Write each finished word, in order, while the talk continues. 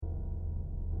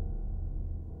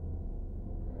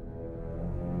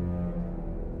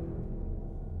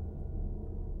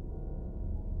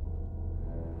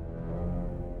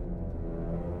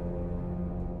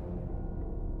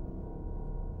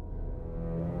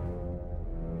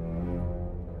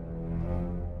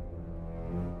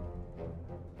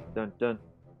dun dun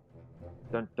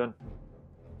dun dun.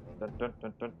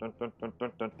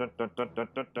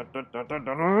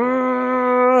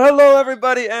 Hello,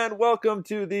 everybody, and welcome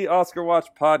to the Oscar Watch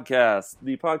Podcast,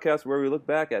 the podcast where we look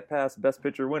back at past Best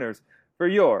Picture winners for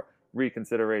your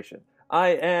reconsideration. I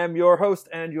am your host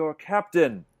and your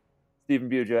captain,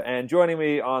 Stephen Buja, and joining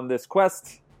me on this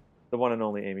quest, the one and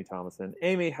only Amy Thomason.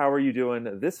 Amy, how are you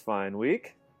doing this fine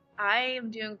week? I am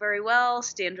doing very well.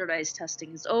 Standardized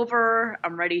testing is over.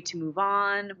 I'm ready to move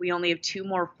on. We only have 2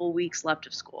 more full weeks left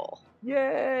of school.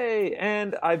 Yay!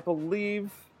 And I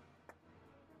believe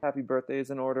happy birthday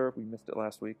is in order. We missed it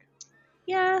last week.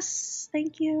 Yes,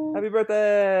 thank you. Happy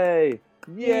birthday!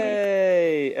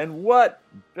 Yay! And what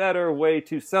better way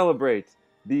to celebrate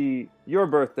your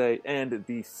birthday and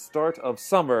the start of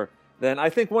summer than, I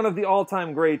think, one of the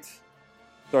all-time great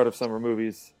start of summer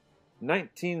movies,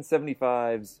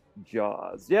 1975's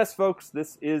Jaws. Yes, folks,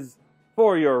 this is,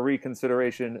 for your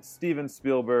reconsideration, Steven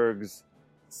Spielberg's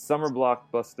summer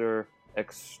blockbuster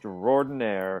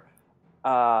extraordinaire.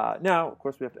 Now, of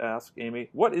course, we have to ask, Amy,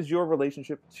 what is your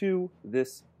relationship to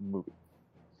this movie?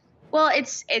 Well,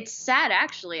 it's sad,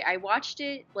 actually. I watched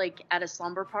it, at a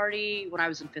slumber party when I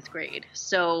was in 5th grade.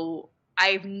 So I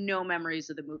have no memories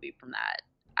of the movie from that.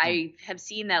 I have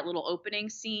seen that little opening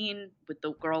scene with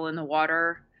the girl in the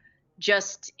water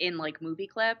just in movie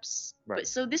clips. Right. But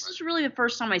so this was really the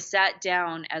first time I sat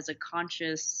down as a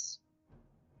conscious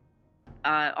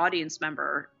audience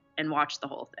member and watched the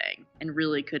whole thing and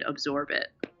really could absorb it.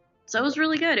 So it was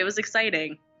really good. It was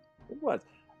exciting. It was.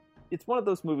 It's one of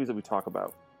those movies that we talk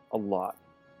about a lot.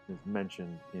 Is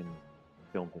mentioned in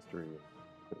film history and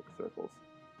critic circles.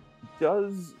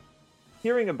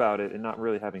 Hearing about it and not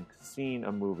really having seen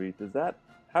a movie,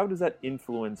 how does that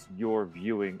influence your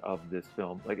viewing of this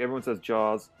film? Like, everyone says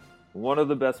Jaws, one of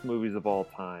the best movies of all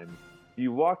time. Do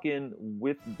you walk in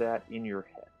with that in your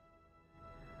head?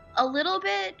 A little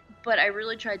bit, but I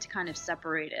really tried to kind of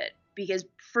separate it because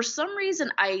for some reason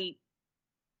I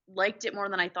liked it more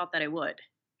than I thought that I would.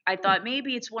 I thought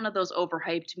maybe it's one of those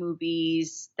overhyped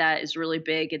movies that is really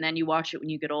big, and then you watch it when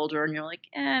you get older and you're like,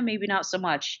 maybe not so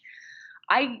much.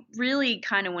 I really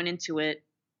kind of went into it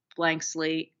blank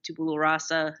slate, tabula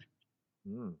rasa,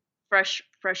 fresh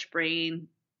brain,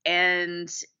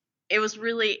 and it was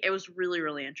really,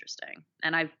 really interesting.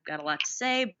 And I've got a lot to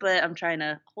say, but I'm trying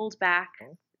to hold back,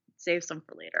 save some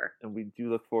for later. And we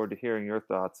do look forward to hearing your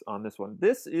thoughts on this one.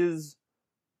 This is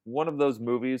one of those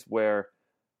movies where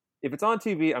if it's on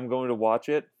TV, I'm going to watch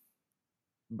it,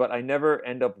 but I never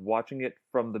end up watching it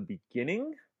from the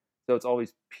beginning. So it's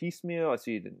always piecemeal. I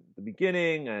see it in the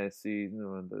beginning. I see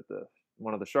the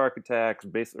one of the shark attacks,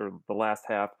 or the last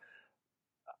half.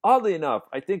 Oddly enough,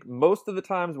 I think most of the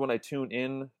times when I tune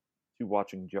in to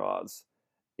watching Jaws,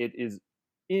 it is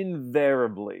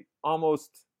invariably,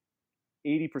 almost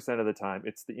 80% of the time,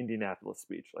 it's the Indianapolis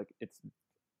speech. Like, it's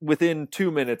within 2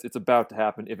 minutes, it's about to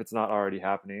happen if it's not already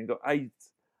happening. And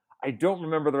I don't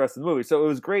remember the rest of the movie. So it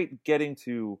was great getting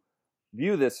to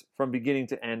view this from beginning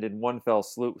to end in one fell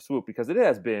swoop, because it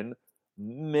has been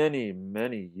many,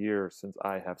 many years since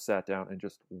I have sat down and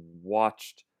just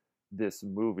watched this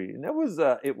movie. And it was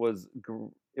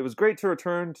great to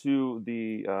return to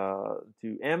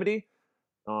to Amity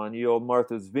on ye old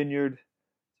Martha's Vineyard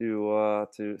to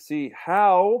see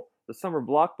how the summer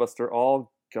blockbuster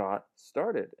all got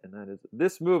started, and that is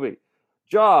this movie.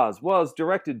 Jaws was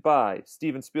directed by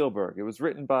Steven Spielberg. It was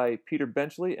written by Peter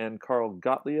Benchley and Carl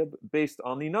Gottlieb, based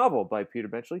on the novel by Peter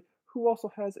Benchley, who also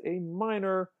has a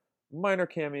minor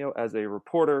cameo as a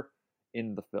reporter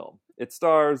in the film. It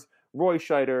stars Roy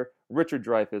Scheider, Richard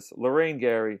Dreyfuss, Lorraine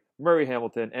Gary, Murray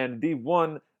Hamilton, and the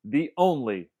one, the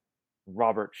only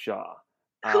Robert Shaw.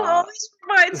 Who always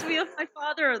reminds me of my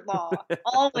father-in-law.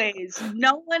 Always.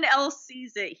 No one else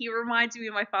sees it. He reminds me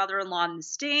of my father-in-law in The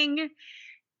Sting,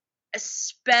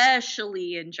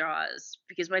 especially in Jaws,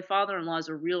 because my father-in-law is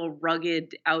a real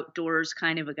rugged outdoors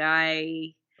kind of a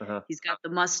guy. He's got the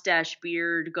mustache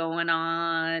beard going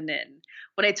on, and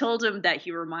when I told him that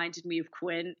he reminded me of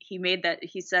Quinn, he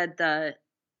said the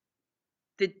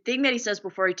thing that he says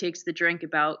before he takes the drink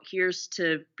about here's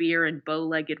to beer and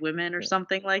bow-legged women or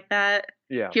something like that.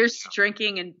 Yeah. Here's to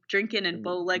drinking and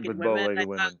bow-legged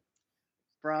women. Thought,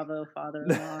 bravo,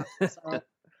 father-in-law. So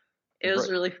it was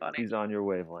really funny. He's on your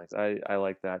wavelength. I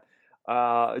like that.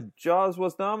 Jaws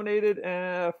was nominated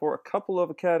for a couple of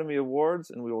Academy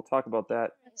Awards, and we will talk about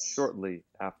that shortly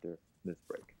after this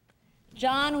break.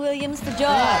 John Williams, The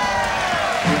Jaws.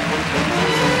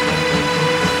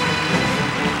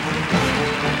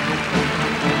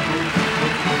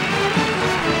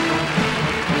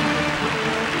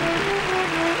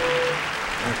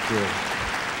 Thank you.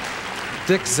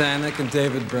 Dick Zanuck and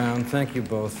David Brown, thank you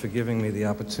both for giving me the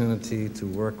opportunity to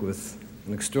work with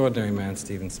an extraordinary man,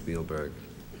 Steven Spielberg.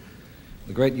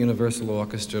 The great Universal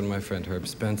Orchestra and my friend Herb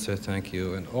Spencer, thank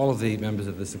you, and all of the members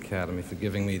of this Academy for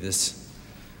giving me this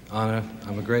honor.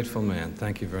 I'm a grateful man.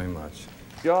 Thank you very much.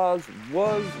 Jaws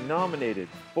was nominated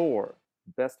for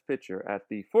Best Picture at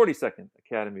the 42nd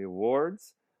Academy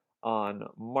Awards on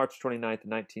March 29th,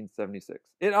 1976.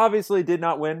 It obviously did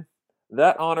not win.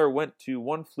 That honor went to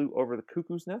One Flew Over the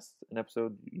Cuckoo's Nest, an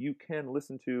episode you can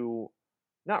listen to,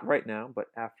 not right now, but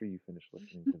after you finish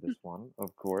listening to this one,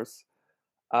 of course.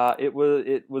 It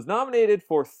was nominated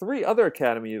for 3 other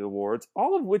Academy Awards,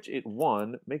 all of which it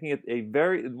won, making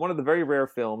it one of the very rare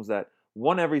films that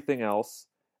won everything else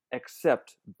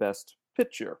except Best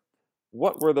Picture.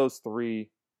 What were those 3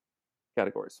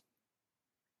 categories?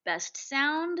 Best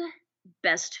Sound,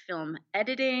 Best Film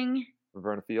Editing,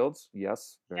 Verna Fields,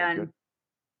 yes, very good.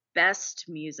 Best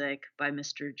Music by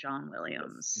Mr. John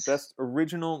Williams. Best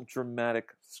Original Dramatic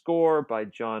Score by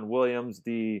John Williams,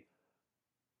 the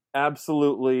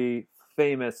absolutely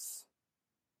famous.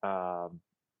 How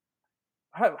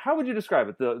would you describe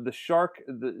it? The shark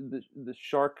the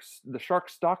shark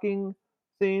stalking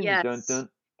scene. Yes. Dun, dun,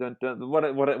 dun, dun.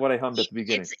 What I hummed at the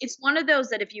beginning. It's one of those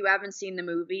that if you haven't seen the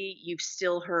movie, you've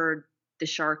still heard the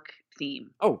shark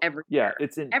theme. Oh, everywhere. Yeah,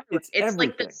 it's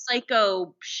like the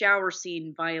Psycho shower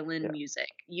scene violin music.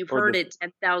 You've heard it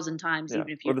 10,000 times, even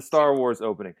if you. Or the Star Wars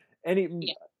opening.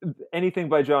 Anything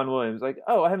by John Williams, like,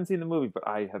 oh, I haven't seen the movie, but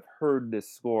I have heard this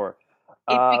score.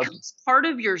 It becomes part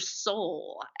of your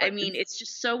soul. I mean, it's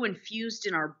just so infused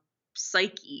in our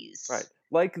psyches. Right.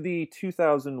 Like the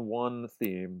 2001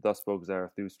 theme, Thus Spoke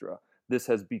Zarathustra, this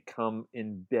has become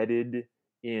embedded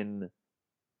in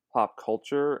pop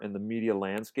culture and the media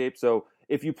landscape. So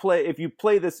if you play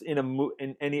this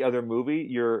in any other movie,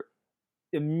 you're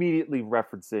immediately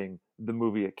referencing the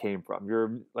movie it came from.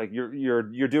 You're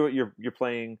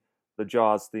playing the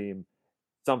Jaws theme.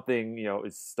 Something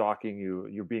is stalking you.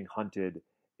 You're being hunted,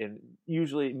 and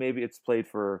usually maybe it's played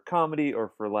for comedy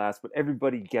or for laughs, but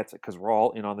everybody gets it because we're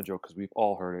all in on the joke because we've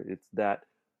all heard it.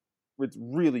 It's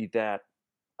really that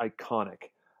iconic.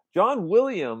 John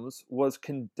Williams was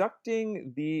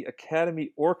conducting the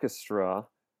Academy Orchestra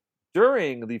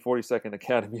during the 42nd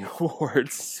Academy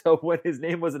Awards, so when his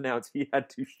name was announced, he had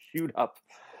to shoot up,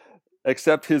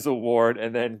 accept his award,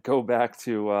 and then go back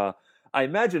to, I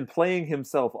imagine, playing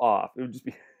himself off.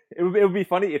 It would be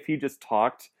funny if he just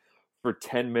talked for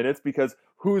 10 minutes, because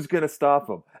who's going to stop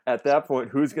him? At that point,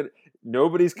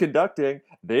 nobody's conducting.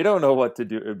 They don't know what to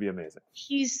do. It would be amazing.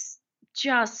 He's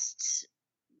just,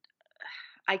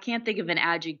 I can't think of an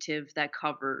adjective that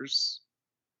covers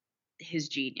his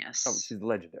genius. Oh, he's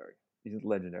legendary. He's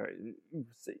legendary.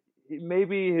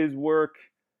 Maybe his work,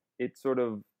 it's sort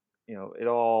of, it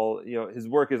all, his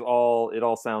work is all, it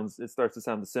starts to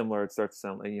sound similar. It starts to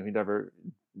sound like, he never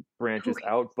branches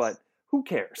out, but who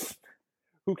cares?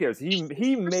 Who cares? He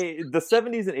made the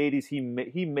 70s and 80s.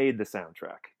 He made the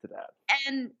soundtrack to that.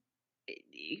 And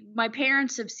my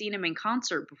parents have seen him in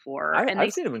concert before.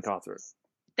 I've seen him in concert.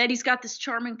 That he's got this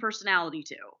charming personality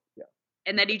too. Yeah.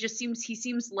 And that he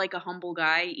seems like a humble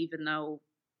guy, even though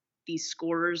these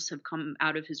scores have come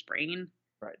out of his brain.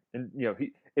 Right. And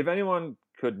if anyone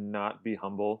could not be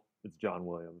humble, it's John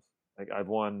Williams. Like, I've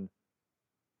won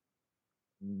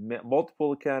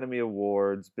multiple Academy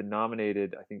Awards, been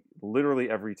nominated, I think, literally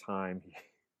every time.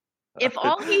 If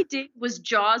all he did was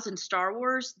Jaws and Star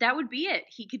Wars, that would be it.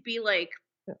 He could be like,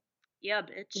 yeah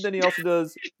bitch. And then he also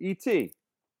does E.T.,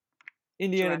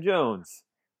 Indiana Jones,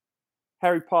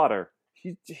 Harry Potter.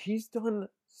 He's done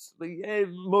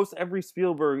most every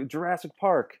Spielberg, Jurassic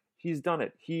Park. He's done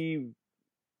it. He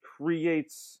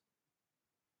creates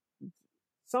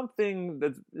something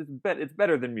it's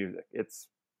better than music. It's,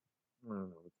 I don't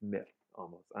know, it's myth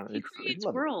almost. He creates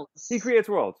worlds. He creates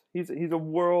worlds. He's a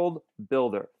world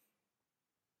builder.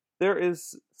 There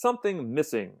is something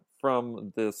missing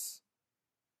from this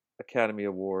Academy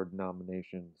Award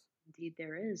nominations. Indeed,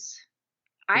 there is.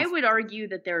 I would argue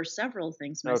that there are several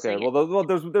things missing. Okay, well,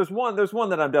 there's one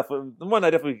that I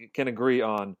definitely can agree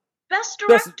on. Best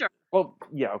director.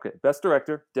 Best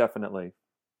director, definitely.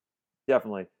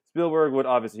 Spielberg would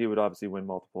obviously win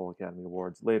multiple Academy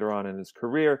Awards later on in his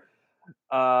career.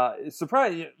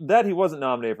 Surprised that he wasn't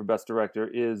nominated for Best Director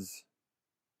is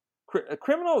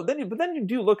Criminal. Then you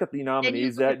do look at the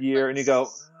nominees that year and you go,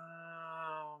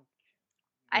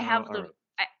 I have them.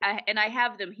 I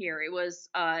have them here. It was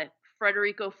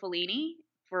Federico Fellini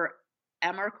for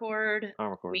Amarcord,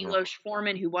 Milos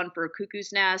Forman, who won for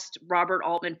Cuckoo's Nest, Robert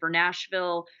Altman for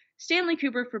Nashville, Stanley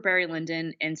Kubrick for Barry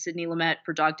Lyndon, and Sidney Lumet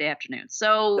for Dog Day Afternoon.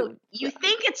 So you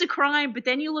think it's a crime, but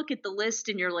then you look at the list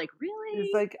and you're like,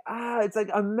 really? It's like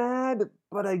I'm mad,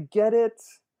 but I get it.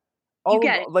 You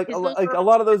get it, Like because those were a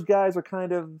lot of those guys are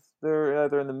kind of they're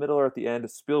either in the middle or at the end.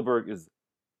 Spielberg he's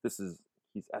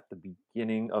at the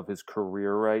beginning of his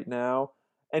career right now,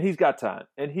 and he's got time,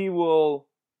 and he will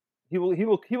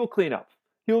clean up.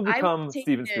 He will become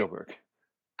Steven Spielberg.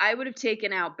 I would have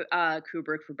taken out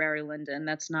Kubrick for Barry Lyndon.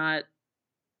 It's not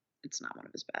one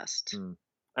of his best.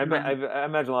 I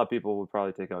imagine a lot of people would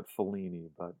probably take out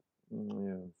Fellini, but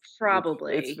yeah,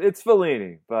 probably it's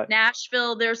Fellini. But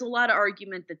Nashville, there's a lot of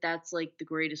argument that that's like the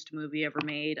greatest movie ever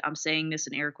made. I'm saying this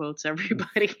in air quotes,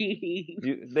 everybody.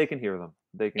 They can hear them.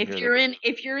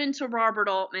 If you're into Robert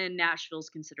Altman,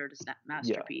 Nashville's considered a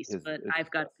masterpiece. Yeah, but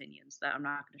I've got opinions that I'm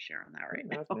not going to share on that right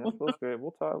now. Nashville's great. We'll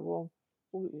talk.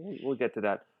 We'll get to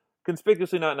that.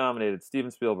 Conspicuously not nominated,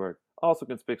 Steven Spielberg. Also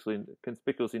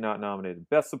conspicuously not nominated,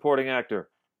 Best Supporting Actor,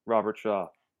 Robert Shaw.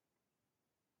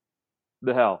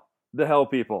 The hell,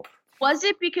 people. Was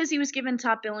it because he was given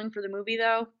top billing for the movie,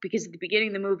 though? Because at the beginning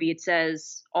of the movie, it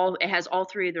has all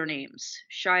three of their names: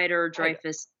 Scheider,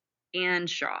 Dreyfuss, and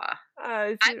Shaw.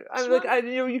 You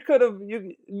could have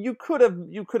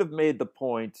made the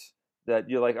point that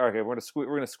you're like, okay, we're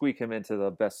gonna squeak him into the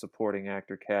Best Supporting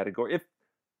Actor category. If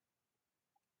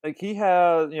like he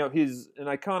has, he's an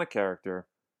iconic character,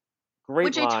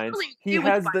 great lines. He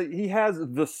has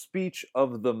the speech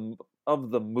of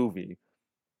the movie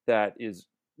that is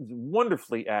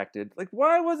wonderfully acted. Like,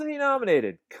 why wasn't he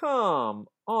nominated? Come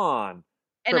on.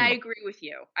 And I agree with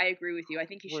you. I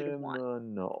think he should have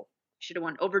won. No. Should have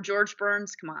won over George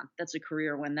Burns. Come on, that's a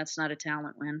career win. That's not a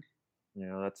talent win.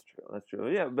 Yeah, that's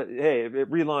true. Yeah, but hey,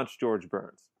 it relaunched George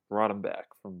Burns, brought him back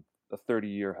from a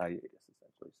 30-year hiatus,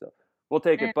 essentially. So we'll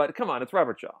take it. But come on, it's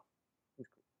Robert Shaw.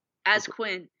 As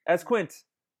Quint. Mr.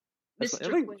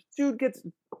 Quint.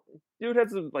 Dude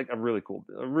has a really cool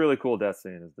death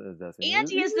scene. And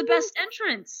he has the best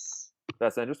entrance.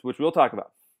 Best entrance, which we'll talk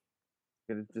about.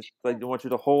 I want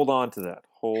you to hold on to that.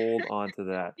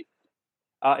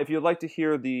 If you'd like to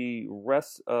hear the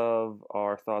rest of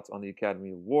our thoughts on the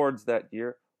Academy Awards that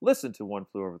year, listen to One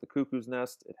Flew Over the Cuckoo's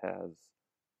Nest. It has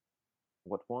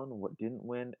what won, what didn't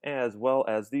win, as well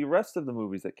as the rest of the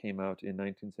movies that came out in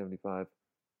 1975.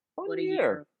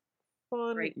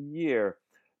 Fun year.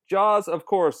 Jaws, of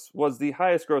course, was the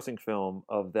highest grossing film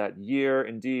of that year.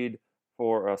 Indeed,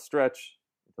 for a stretch,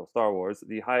 until Star Wars,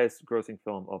 the highest grossing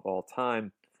film of all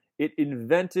time. It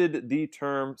invented the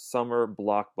term summer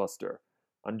blockbuster.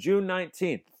 On June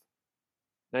 19th,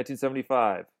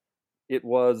 1975, it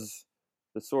was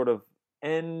the sort of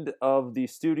end of the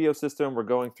studio system. We're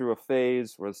going through a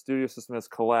phase where the studio system has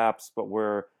collapsed, but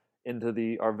we're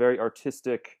into our very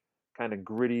artistic, kind of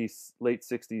gritty late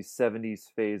 60s,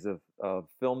 70s phase of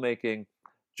filmmaking.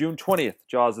 June 20th,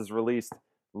 Jaws is released.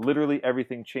 Literally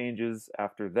everything changes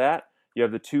after that. You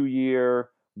have the 2-year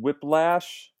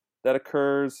whiplash that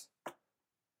occurs.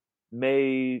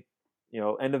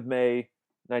 End of May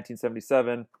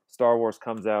 1977, Star Wars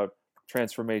comes out.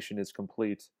 Transformation is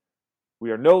complete.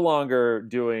 We are no longer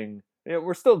doing,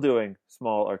 we're still doing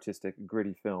small, artistic,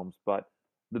 gritty films, but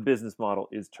the business model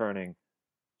is turning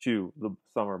to the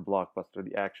summer blockbuster,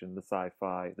 the action, the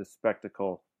sci-fi, the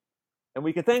spectacle. And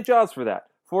we can thank Jaws for that.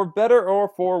 For better or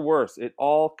for worse, it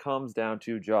all comes down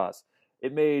to Jaws.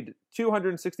 It made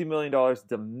 $260 million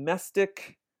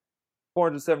domestic,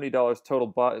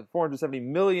 $470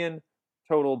 million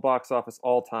total box office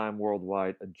all-time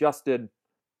worldwide adjusted.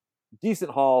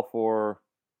 Decent haul for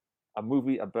a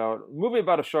movie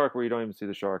about a shark where you don't even see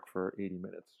the shark for 80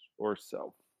 minutes or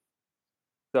so.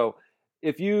 So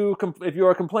if you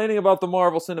are complaining about the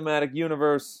Marvel Cinematic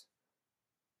Universe,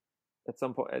 at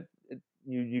some point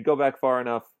you go back far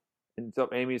enough, and so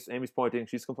Amy's pointing,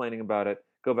 she's complaining about it.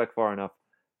 Go back far enough,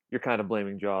 you're kind of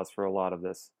blaming Jaws for a lot of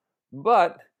this.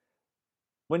 But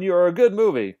when you're a good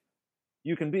movie,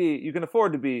 you can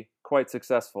afford to be quite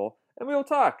successful, and we will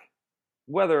talk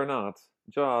whether or not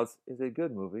Jaws is a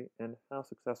good movie and how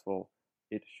successful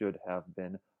it should have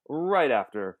been right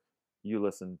after you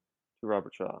listen to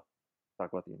Robert Shaw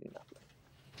talk about the Indianapolis.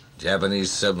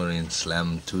 Japanese submarine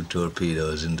slammed 2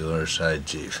 torpedoes into our side,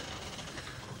 Chief.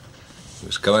 He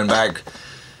was coming back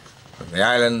from the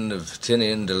island of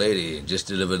Tinian to Leyte, just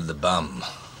delivered the bomb,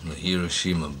 the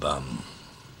Hiroshima bomb.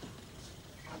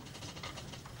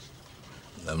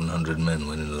 1,100 men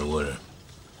went into the water.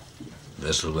 The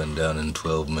vessel went down in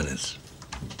 12 minutes.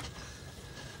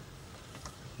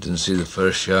 Didn't see the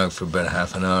first shark for about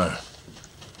half an hour.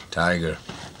 Tiger,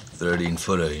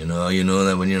 13-footer, you know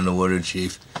that when you're in the water,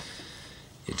 Chief?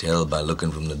 You tell by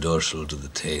looking from the dorsal to the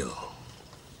tail.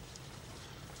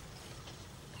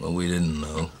 What we didn't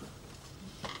know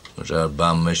was our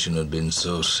bomb mission had been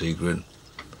so secret,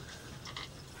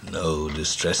 no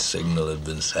distress signal had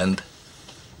been sent.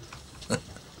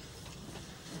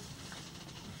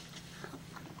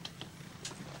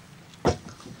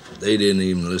 They didn't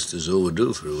even list us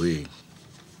overdue for a week.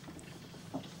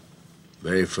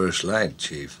 Very first light,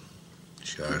 Chief.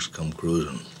 Sharks come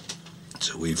cruising.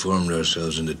 So we formed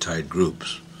ourselves into tight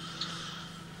groups.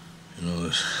 You know,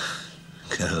 it's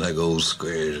kind of like old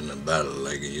squares in a battle,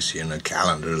 like you see in a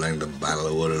calendar, like the Battle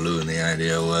of Waterloo, and the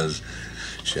idea was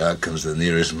shark comes to the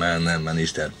nearest man, that man he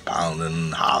start pounding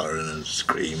and hollering and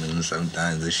screaming.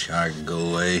 Sometimes the shark would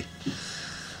go away.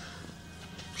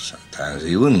 Sometimes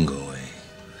he wouldn't go away.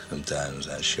 Sometimes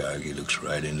that shark, he looks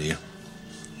right into you,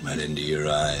 right into your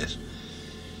eyes.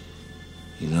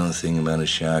 You know the thing about a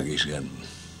shark, he's got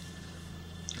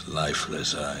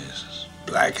lifeless eyes,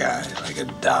 black eyes, like a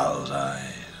doll's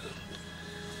eyes.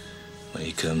 When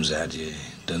he comes at you,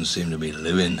 he doesn't seem to be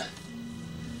living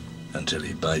until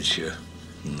he bites you.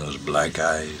 And those black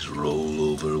eyes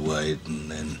roll over white, and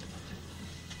then...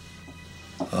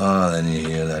 oh, then you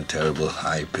hear that terrible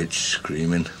high-pitched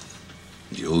screaming.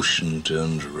 The ocean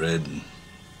turns red, and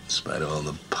in spite of all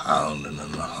the pounding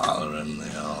and the hollering,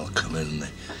 they all come in and they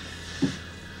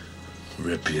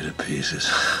rip you to pieces.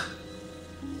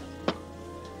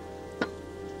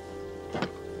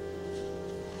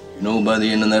 You know, by the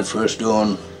end of that first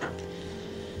dawn,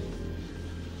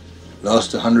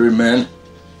 lost 100 men.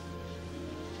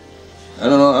 I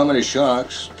don't know how many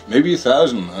sharks, maybe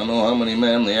 1,000. I don't know how many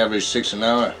men, they average 6 an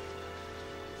hour.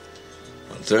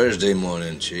 On Thursday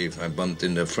morning, Chief, I bumped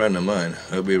into a friend of mine,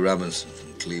 Herbie Robinson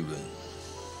from Cleveland.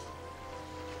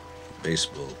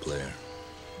 Baseball player,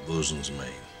 bosun's mate.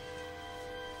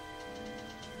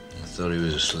 I thought he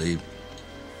was asleep.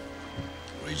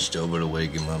 Reached over to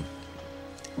wake him up.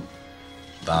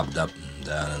 Bobbed up and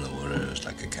down in the water. It was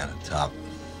like a kind of top.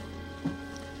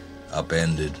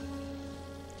 Upended.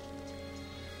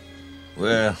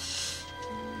 Well,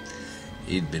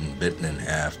 he'd been bitten in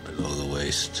half below the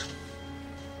waist.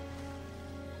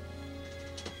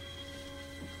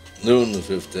 Noon the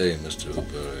 5th day, Mr.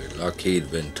 Hooper, Lockheed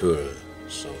Ventura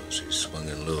saw us. He swung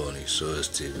in low and he saw us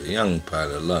too. A young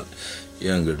pilot, a lot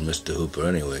younger than Mr. Hooper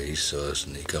anyway. He saw us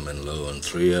and he come in low, and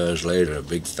 3 hours later a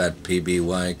big fat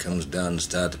PBY comes down and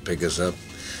started to pick us up.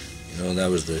 You know, that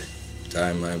was the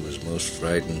time I was most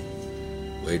frightened,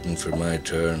 waiting for my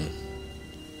turn.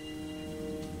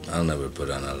 I'll never put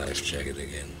on a life jacket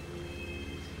again.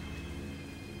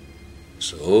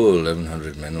 So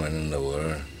 1,100 men went in the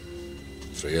war.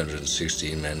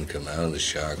 316 men come out. The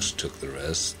Sharks took the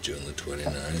rest June the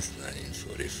 29th,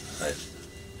 1945.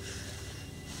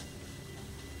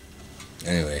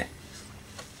 Anyway,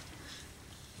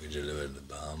 we delivered the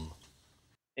bomb.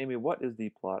 Amy, what is the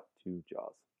plot to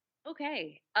Jaws?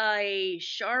 Okay. A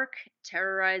shark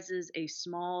terrorizes a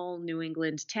small New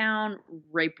England town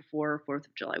right before 4th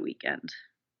of July weekend.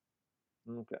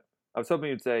 Okay. I was hoping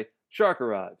you'd say, shark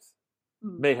arrives.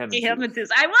 Mayhem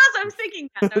ensues. I was thinking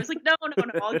that. I was like, no.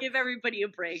 I'll give everybody a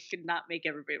break and not make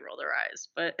everybody roll their eyes.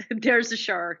 But there's a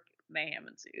shark. Mayhem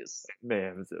ensues.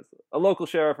 Mayhem ensues. A local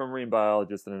sheriff, a marine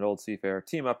biologist, and an old seafarer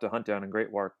team up to hunt down a great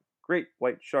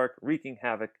white shark wreaking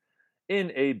havoc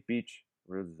in a beach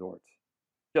resort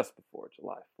just before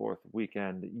July 4th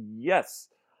weekend. Yes.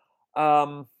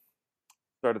 Start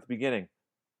at the beginning.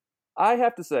 I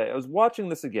have to say, I was watching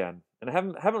this again, and I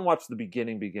haven't watched the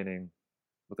beginning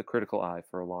with a critical eye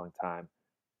for a long time.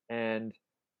 And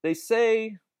they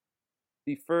say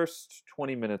the first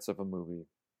 20 minutes of a movie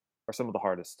are some of the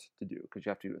hardest to do because you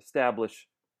have to establish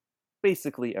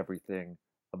basically everything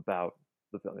about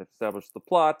the film. You have to establish the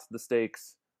plot, the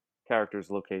stakes, characters,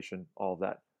 location, all of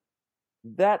that.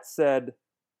 That said,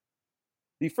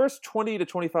 the first 20 to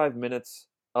 25 minutes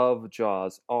of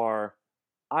Jaws are,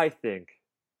 I think,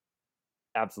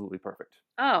 absolutely perfect.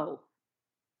 Oh,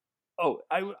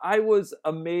 I was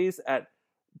amazed at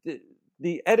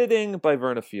the editing by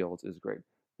Verna Fields is great.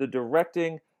 The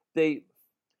directing, they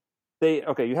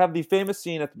okay. You have the famous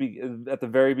scene at the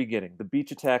very beginning, the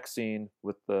beach attack scene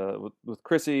with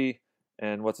Chrissy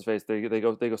and what's his face. They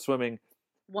go swimming.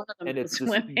 One of them goes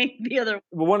swimming. The other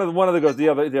one of them goes. The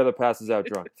other passes out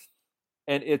drunk,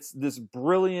 and it's this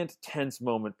brilliant, tense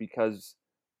moment because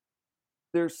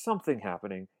there's something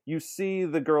happening. You see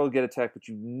the girl get attacked, but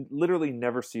you literally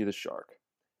never see the shark.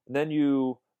 And then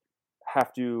you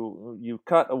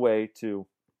cut away to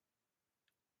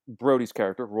Brody's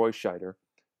character, Roy Scheider.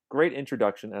 Great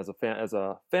introduction as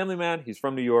a family man. He's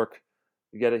from New York.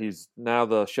 You get it. He's now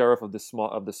the sheriff of this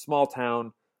small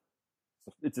town.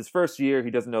 it's his first year.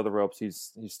 He doesn't know the ropes.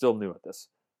 He's still new at this.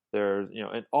 There's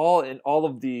and all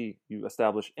of the you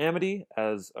establish Amity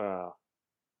as a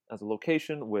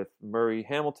location with Murray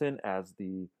Hamilton as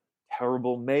the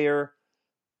terrible mayor.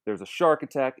 There's a shark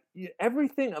attack.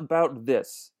 Everything about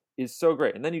this is so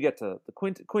great. And then you get to the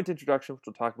Quint introduction, which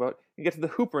we'll talk about. You get to the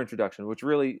Hooper introduction, which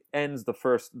really ends the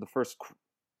first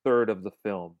third of the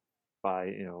film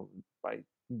by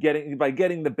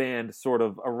getting the band sort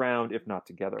of around, if not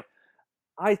together.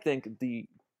 I think the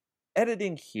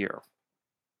editing here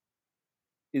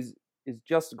is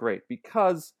just great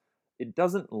because it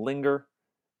doesn't linger.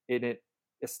 It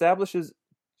establishes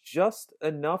just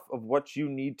enough of what you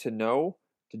need to know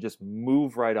to just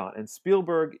move right on. And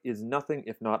Spielberg is nothing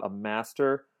if not a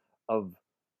master of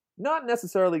not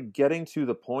necessarily getting to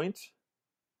the point,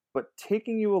 but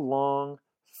taking you along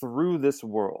through this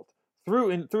world,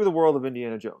 through the world of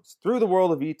Indiana Jones, through the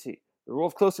world of E.T., the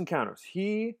world of Close Encounters.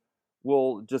 He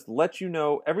will just let you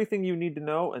know everything you need to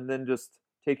know and then just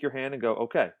take your hand and go,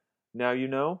 okay, now you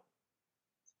know,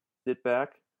 sit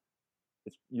back,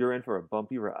 you're in for a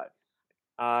bumpy ride.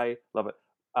 I love it.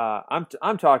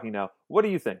 I'm talking now. What do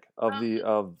you think of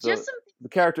the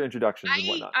character introductions and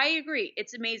whatnot? I agree.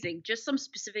 It's amazing. Just some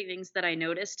specific things that I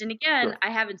noticed. And again, Sure.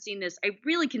 I haven't seen this. I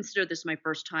really consider this my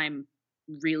first time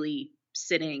really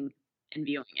sitting and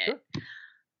viewing it.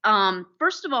 Sure.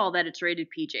 First of all, that it's rated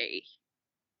PG.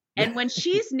 And when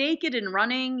she's naked and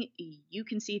running, you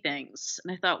can see things.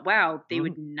 And I thought, wow, that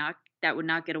would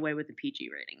not get away with a PG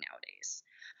rating nowadays.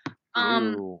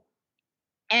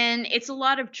 And it's a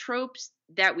lot of tropes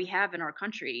that we have in our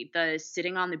country. The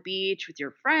sitting on the beach with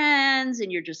your friends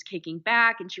and you're just kicking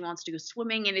back and she wants to go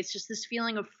swimming and it's just this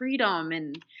feeling of freedom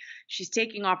and she's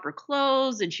taking off her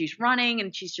clothes and she's running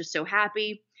and she's just so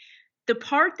happy. The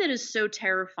part that is so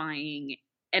terrifying,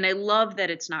 and I love that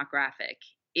it's not graphic,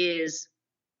 is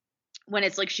when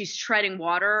it's like she's treading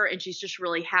water and she's just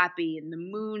really happy and the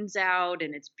moon's out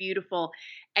and it's beautiful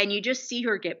and you just see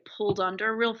her get pulled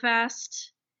under real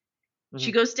fast. Mm-hmm.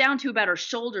 She goes down to about her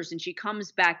shoulders and she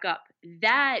comes back up.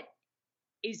 That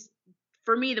is,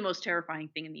 for me, the most terrifying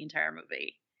thing in the entire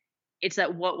movie. It's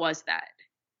that, what was that?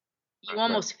 You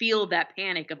almost feel that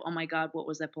panic of, oh my God, what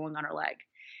was that pulling on her leg?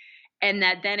 And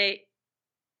that then it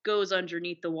goes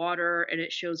underneath the water and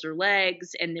it shows her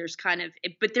legs and there's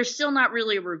but there's still not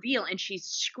really a reveal and she's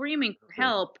screaming for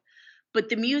help, but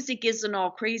the music isn't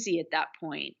all crazy at that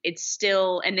point. It's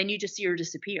still, and then you just see her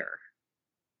disappear.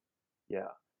 Yeah.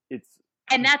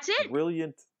 And that's it.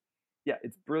 Brilliant. Yeah,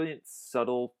 it's brilliant,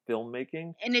 subtle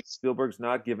filmmaking. And Spielberg's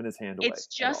not giving his hand away. It's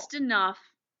just enough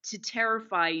to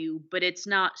terrify you, but it's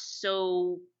not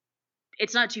too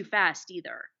fast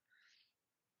either.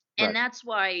 And that's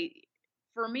why,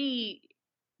 for me,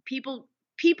 people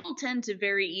tend to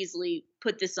very easily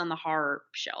put this on the horror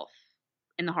shelf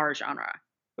in the horror genre.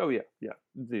 Oh yeah,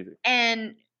 it's easy.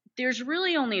 And there's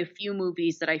really only a few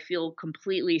movies that I feel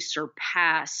completely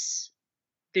surpass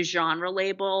the genre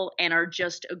label and are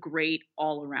just a great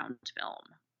all-around film.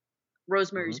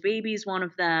 Rosemary's Baby is one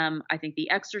of them. I think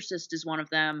The Exorcist is one of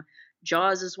them.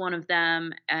 Jaws is one of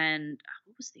them. And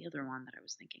what was the other one that I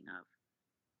was thinking of?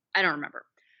 I don't remember.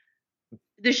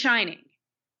 The Shining.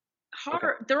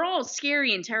 Horror, they're all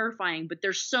scary and terrifying, but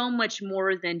there's so much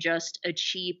more than just a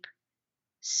cheap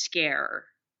scare.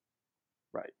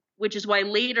 Right. Which is why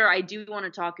later I do want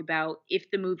to talk about,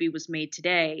 if the movie was made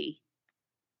today,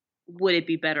 would it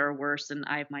be better or worse? And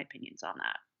I have my opinions on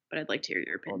that, but I'd like to hear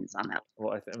your opinions on that.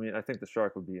 Well, I think the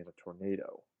shark would be in a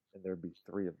tornado, and there'd be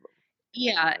 3 of them.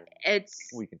 Yeah,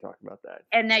 we can talk about that.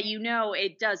 And that,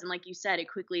 it does, and like you said, it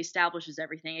quickly establishes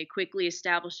everything. It quickly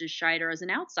establishes Scheider as an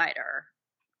outsider.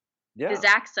 Yeah. His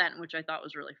accent, which I thought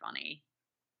was really funny.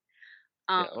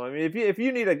 Yeah, well, I mean, if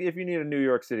you need a New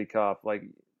York City cop,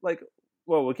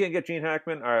 well, we can't get Gene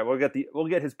Hackman. All right, we'll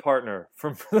get his partner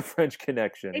from the French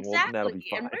Connection. Exactly. That'll be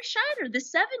fine. And Roy Scheider, the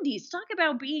 70s. Talk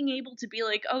about being able to be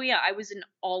like, oh yeah, I was in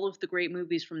all of the great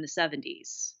movies from the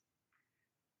 70s.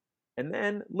 And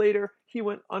then later, he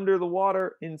went under the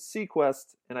water in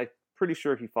Sequest, and I'm pretty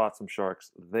sure he fought some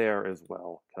sharks there as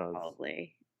well.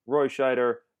 Probably. Roy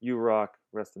Scheider, you rock.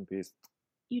 Rest in peace.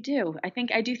 You do.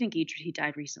 I do think he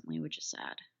died recently, which is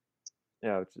sad.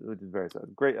 Yeah, which is very sad.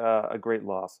 A great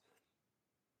loss.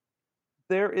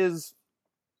 There is,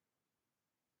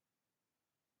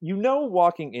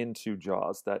 walking into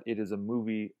Jaws that it is a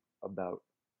movie about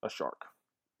a shark.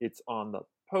 It's on the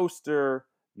poster.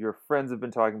 Your friends have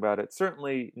been talking about it.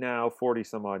 Certainly now, 40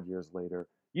 some odd years later,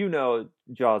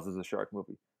 Jaws is a shark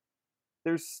movie.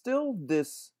 There's still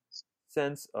this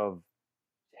sense of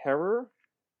terror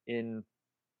in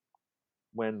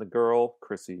when the girl,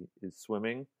 Chrissy, is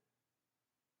swimming.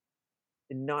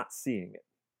 and not seeing it,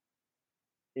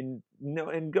 and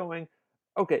going,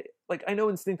 okay, like I know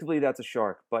instinctively that's a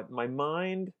shark, but my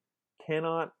mind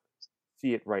cannot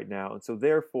see it right now, and so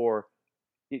therefore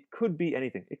it could be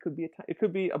anything. It could be it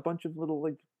could be a bunch of little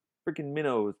like freaking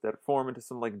minnows that form into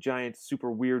some like giant super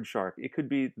weird shark. It could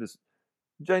be this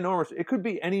ginormous. It could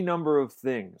be any number of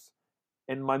things,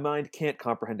 and my mind can't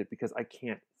comprehend it because I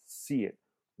can't see it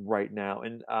right now.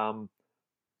 And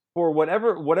for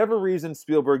whatever reason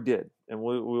Spielberg did, and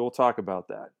we will talk about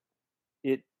that,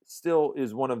 it still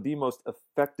is one of the most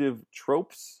effective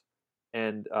tropes,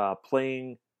 and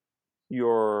playing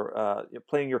your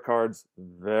cards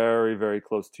very, very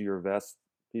close to your vest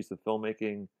piece of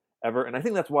filmmaking ever. And I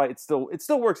think that's why it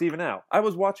still works even now. I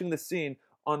was watching this scene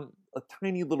on a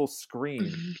tiny little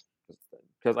screen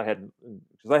because I had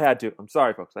to. I'm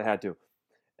sorry, folks, I had to.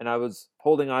 And I was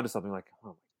holding on to something like, oh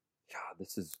my god,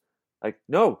 this is like,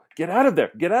 no, get out of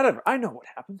there, get out of there. I know what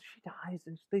happens. She dies,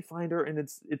 and they find her, and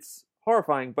it's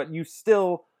horrifying. But you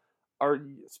still are.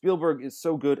 Spielberg is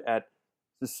so good at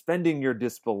suspending your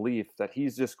disbelief that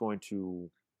he's just going to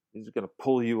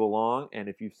pull you along. And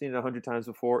if you've seen it 100 times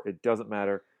before, it doesn't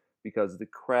matter because the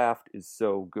craft is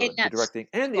so good, the directing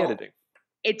and the editing.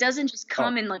 It doesn't just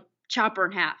come and like chop her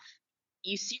in half.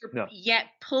 You see her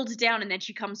pulled down, and then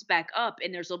she comes back up,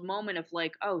 and there's a moment of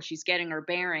like, oh, she's getting her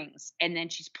bearings, and then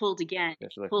she's pulled again,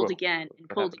 like, pulled again, and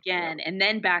pulled again, and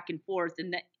then back and forth,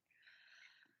 and then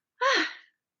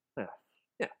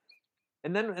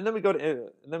And then we go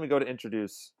to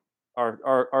introduce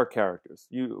our characters.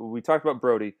 We talked about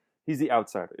Brody. He's the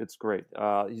outsider. It's great.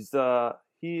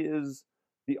 He is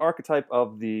the archetype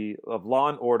of law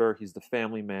and order. He's the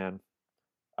family man.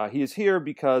 He is here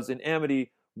because in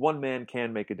Amity, one man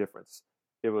can make a difference.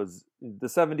 It was the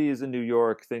 70s in New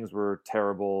York. Things were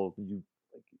terrible.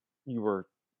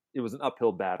 It was an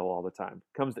uphill battle all the time.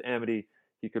 Comes to Amity,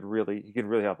 he could really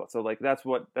help out. So like that's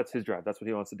his drive. That's what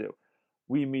he wants to do.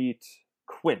 We meet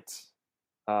Quint.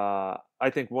 I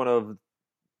think one of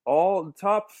all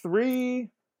top 3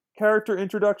 character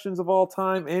introductions of all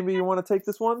time. Amy, you want to take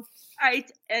this one? I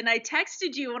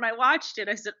texted you when I watched it.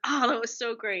 I said, "Oh, that was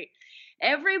so great."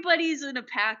 Everybody's in a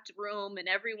packed room and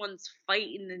everyone's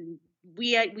fighting, and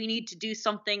we need to do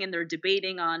something, and they're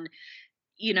debating on,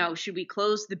 should we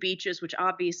close the beaches, which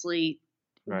obviously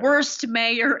worst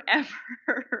mayor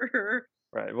ever.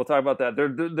 Right, we'll talk about that. They're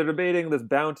debating this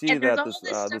bounty that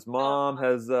this mom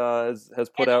has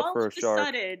put out for a shark. All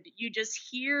of a sudden, you just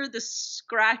hear the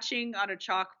scratching on a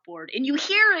chalkboard, and you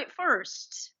hear it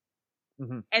first.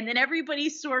 Mm-hmm. And then everybody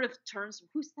sort of turns,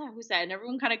 who's that? And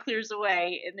everyone kind of clears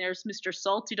away. And there's Mr.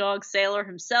 Salty Dog Sailor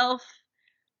himself,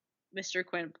 Mr.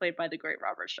 Quint, played by the great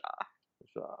Robert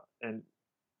Shaw. And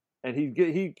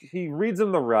he reads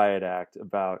him the riot act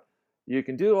about, you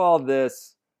can do all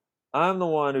this. I'm the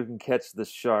one who can catch the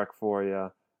shark for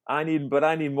you. I need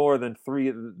more than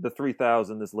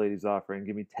 3,000 this lady's offering.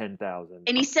 Give me 10,000.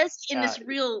 And he says in this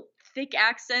real thick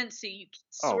accent, so you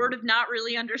sort of not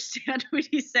really understand what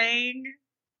he's saying.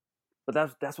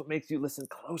 But that's what makes you listen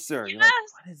closer. Yes. You're like,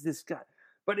 what is this guy?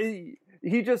 But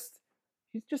he's just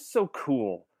so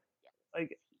cool.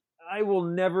 Like, I will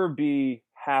never be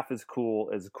half as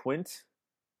cool as Quint.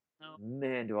 No.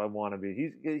 Man, do I want to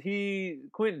be.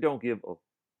 Quint don't give a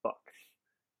fuck.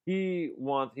 He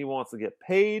wants to get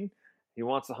paid. He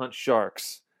wants to hunt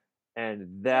sharks.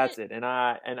 And that's it. And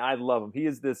I love him. He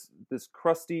is this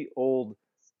crusty old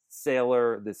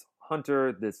sailor, this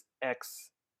hunter, this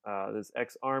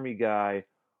ex-army guy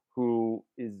who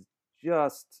is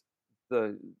just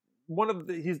there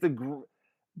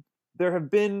have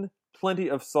been plenty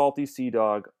of salty sea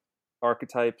dog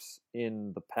archetypes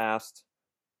in the past,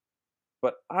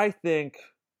 but I think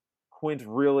Quint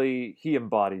really, he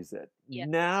embodies it. Yeah.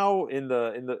 Now in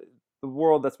the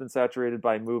world that's been saturated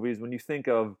by movies, when you think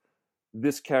of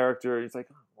this character, it's like,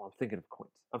 oh, well, I'm thinking of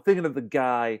Quint. I'm thinking of the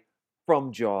guy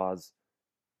from Jaws.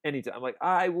 Anytime, like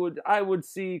I would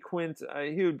see Quint.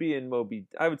 He would be in Moby.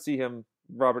 I would see him.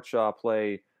 Robert Shaw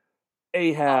play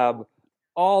Ahab.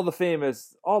 All the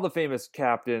famous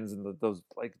captains and those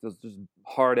just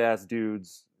hard ass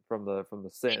dudes from the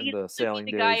sailing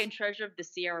days. The guy in Treasure of the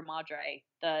Sierra Madre,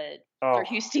 the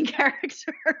Houston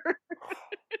character.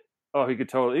 Oh, he could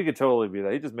totally be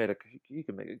that. He could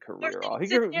make a career off. He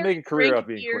could make a career off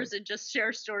being Quint. And just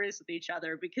share stories with each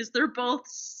other because they're both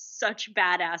such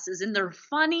badasses and they're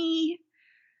funny.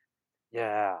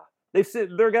 Yeah,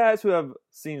 they're guys who have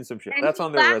seen some shit. And that's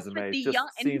on their resume.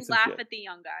 Laugh at the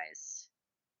young guys.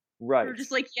 We're Right.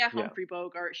 just like, yeah, Yeah. Humphrey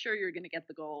Bogart, sure you're gonna get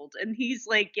the gold. And he's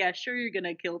like, yeah, sure you're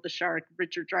gonna kill the shark,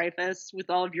 Richard Dreyfuss, with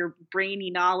all of your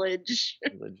brainy knowledge.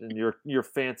 And your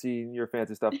fancy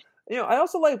stuff. I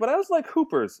also like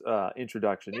Hooper's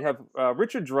introduction. You have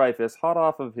Richard Dreyfuss, hot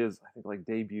off of his, I think, like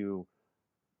debut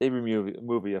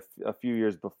movie a few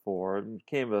years before, and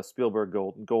became a Spielberg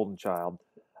golden child.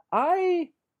 I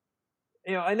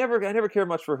I never cared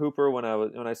much for Hooper when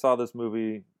I saw this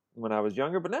movie when I was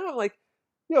younger, but now I'm like,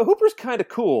 Hooper's kind of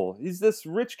cool. He's this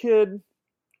rich kid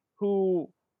who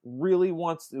really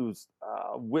who's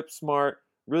whip smart,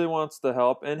 really wants to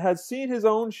help, and has seen his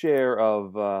own share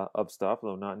of stuff,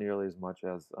 though not nearly as much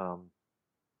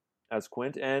as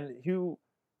Quint, and who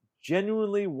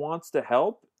genuinely wants to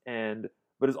help,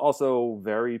 but is also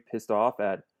very pissed off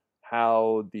at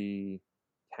how the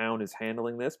town is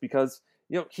handling this, because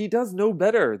he does know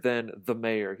better than the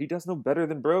mayor. He does know better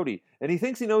than Brody, and he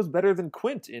thinks he knows better than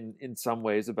Quint in some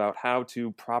ways about how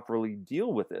to properly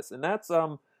deal with this. And that's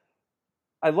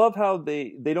I love how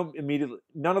they don't immediately,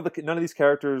 none of these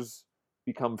characters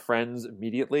become friends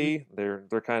immediately. They're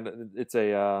kind of, it's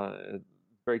a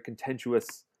very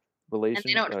contentious And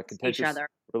they don't trust each other.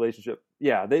 relationship.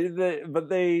 Yeah, but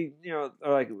they are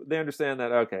like, they understand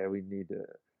that, okay,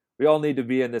 we all need to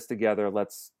be in this together.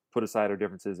 Let's put aside our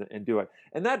differences and do it.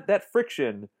 And that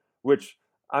friction, which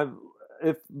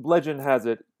if legend has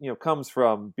it, comes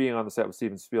from being on the set with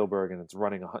Steven Spielberg, and it's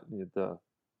running the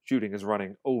shooting is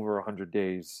running over 100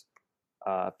 days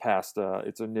past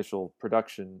its initial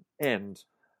production end,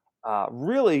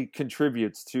 really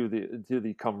contributes to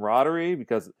the camaraderie,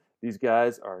 because these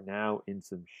guys are now in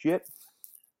some shit,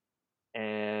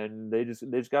 and they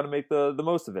just got to make the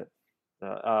most of it.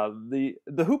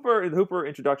 The Hooper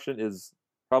introduction is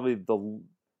probably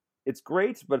it's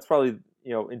great, but it's probably,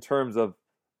 in terms of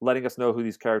letting us know who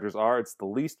these characters are, it's the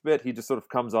least bit. He just sort of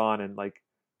comes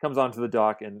onto the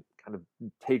dock and kind of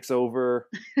takes over.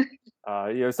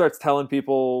 Starts telling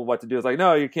people what to do. It's like,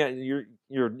 no, you can't.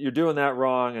 You're doing that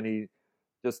wrong. And he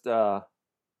just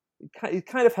he's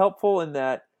kind of helpful in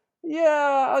that.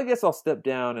 Yeah, I guess I'll step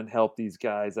down and help these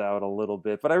guys out a little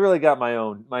bit, but I really got my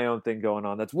own thing going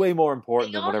on. That's way more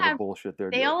important than whatever bullshit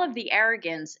they're doing. They all have the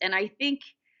arrogance, and I think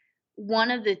one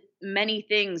of the many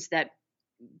things that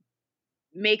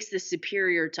makes this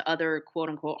superior to other quote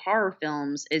unquote horror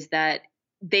films is that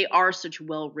they are such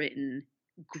well written,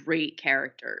 great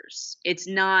characters. It's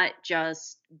not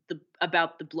just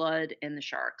about the blood and the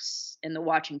sharks and the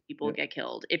watching people get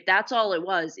killed. If that's all it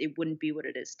was, it wouldn't be what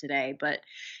it is today. But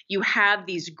you have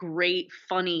these great,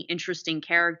 funny, interesting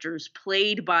characters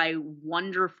played by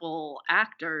wonderful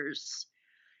actors,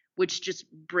 which just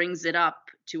brings it up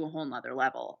to a whole nother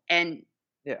level. And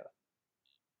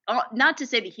not to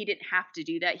say that he didn't have to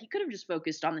do that. He could have just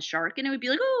focused on the shark, and it would be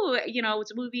like, oh,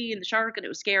 it's a movie and the shark and it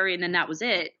was scary, and then that was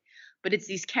it. But it's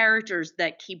these characters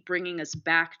that keep bringing us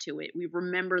back to it. We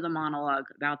remember the monologue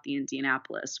about the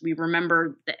Indianapolis. We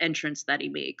remember the entrance that he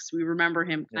makes. We remember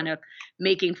him kind of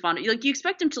making fun of, like, you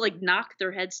expect him to like knock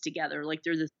their heads together like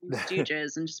they're the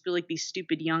Stooges and just be like these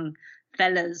stupid young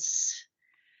fellas.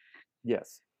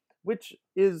 Yes, which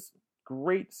is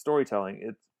great storytelling.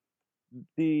 It's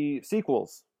the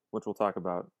sequels, which we'll talk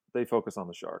about. They focus on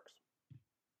the sharks,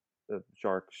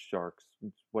 sharks,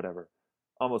 whatever.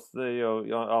 Almost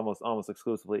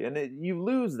exclusively, and you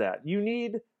lose that. You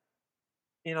need,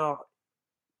 in a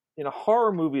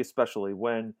horror movie, especially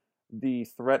when the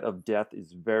threat of death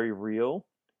is very real,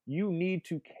 you need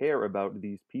to care about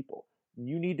these people.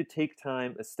 You need to take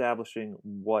time establishing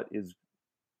what is,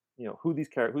 who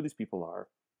these people are,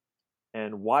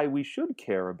 and why we should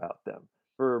care about them.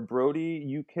 For Brody,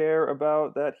 you care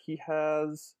about that he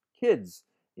has kids,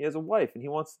 he has a wife, and he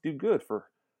wants to do good. For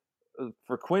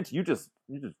Quint,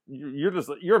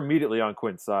 you're immediately on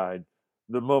Quint's side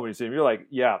the moment you see him. You're like,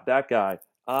 yeah, that guy.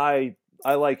 I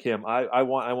like him. I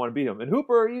want to be him. And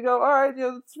Hooper, you go, all right,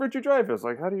 it's Richard Dreyfuss.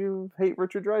 Like, how do you hate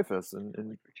Richard Dreyfuss?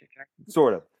 And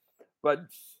sort of, but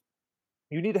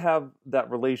you need to have that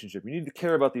relationship. You need to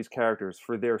care about these characters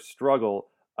for their struggle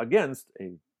against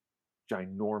a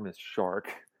ginormous shark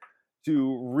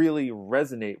to really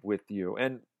resonate with you.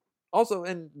 And also,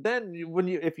 and then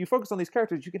if you focus on these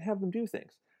characters, you can have them do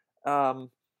things.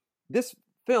 This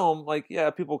film,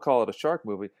 people call it a shark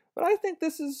movie, but I think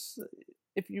this is,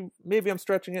 maybe I'm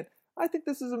stretching it, I think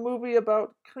this is a movie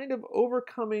about kind of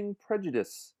overcoming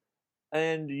prejudice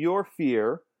and your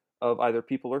fear of either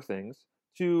people or things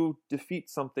to defeat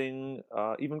something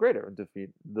even greater,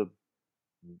 defeat the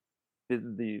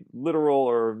literal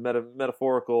or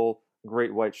metaphorical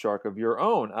great white shark of your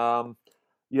own.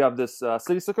 You have this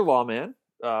city slicker lawman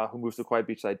who moves to a quiet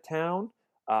beachside town,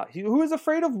 who is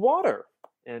afraid of water.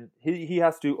 and he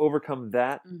has to overcome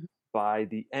that Mhm. by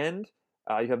the end.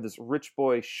 You have this rich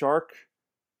boy shark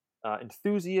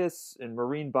enthusiast and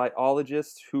marine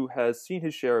biologist who has seen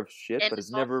his share of shit, And but is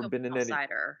has never also been an in any.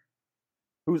 outsider.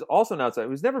 Who's also an outsider,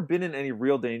 who's never been in any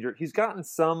real danger. He's gotten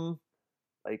some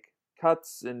like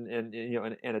cuts and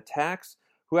and attacks.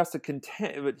 Who has to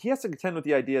contend, but he has to contend with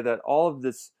the idea that all of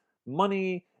this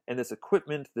money and this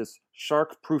equipment, this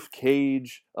shark-proof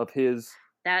cage of his,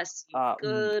 That's uh,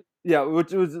 good. yeah,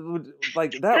 which was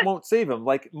like that won't save him.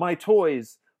 Like my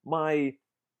toys, my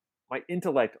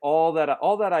intellect, all that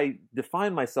I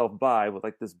define myself by with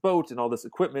like this boat and all this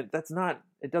equipment. That's not.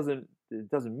 It doesn't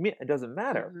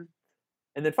matter. Mhm.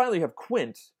 And then finally you have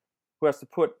Quint, who has to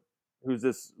put, who's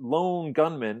this lone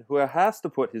gunman who has to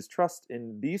put his trust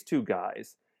in these two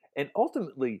guys, and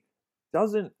ultimately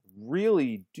doesn't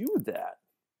really do that.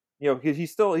 Because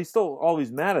he's still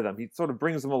always mad at them. He sort of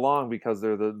brings them along because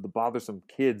they're the bothersome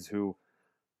kids who,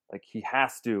 like, he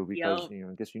has to because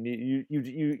Yep. I guess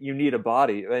you need a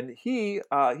body, and he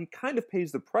kind of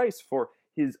pays the price for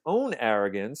his own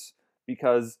arrogance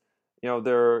because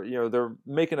they're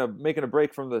making a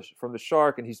break from the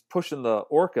shark, and he's pushing the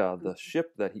orca, the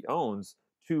ship that he owns,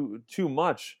 too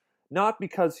much, not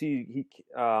because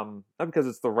not because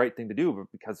it's the right thing to do,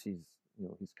 but because he's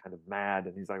kind of mad,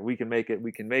 and he's like, we can make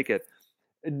it,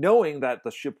 knowing that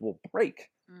the ship will break.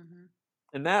 Mhm.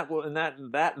 And that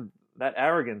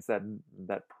arrogance,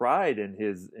 that pride in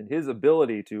his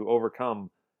ability to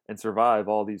overcome and survive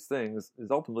all these things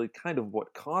is ultimately kind of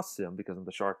what costs him, because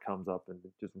the shark comes up and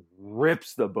it just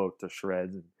rips the boat to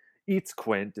shreds and eats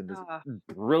Quint in this Ah.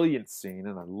 brilliant scene,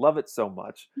 and I love it so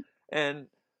much. And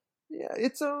yeah,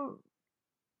 it's a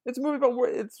movie about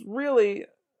it's really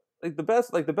like the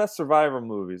best survivor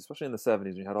movies, especially in the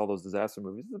 70s when you had all those disaster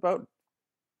movies. It's about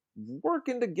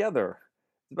working together.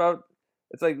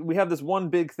 It's like we have this one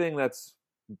big thing that's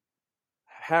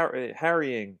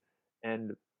harrying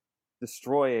and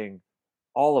destroying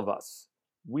all of us.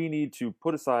 We need to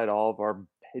put aside all of our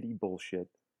petty bullshit,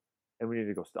 and we need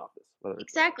to go stop this. Whether it's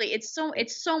Exactly.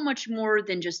 It's so much more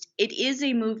than just it is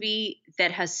a movie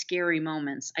that has scary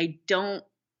moments. I don't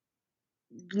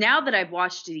Now that I've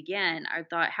watched it again, I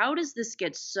thought, how does this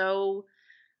get so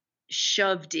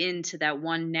shoved into that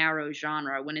one narrow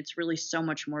genre when it's really so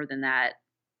much more than that?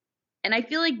 And I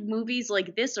feel like movies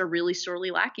like this are really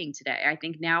sorely lacking today. I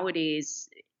think nowadays,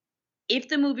 if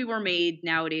the movie were made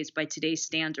nowadays by today's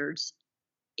standards,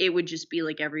 it would just be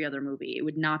like every other movie. It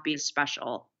would not be as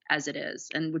special as it is,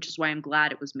 and which is why I'm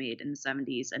glad it was made in the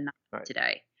 70s and not right,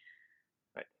 today.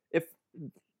 right. If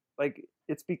like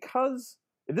it's because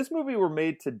if this movie were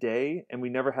made today and we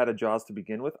never had a Jaws to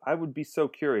begin with, I would be so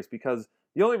curious, because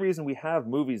the only reason we have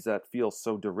movies that feel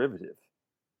so derivative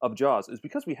of Jaws is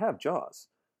because we have Jaws.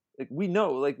 Like we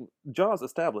know, like Jaws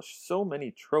established so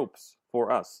many tropes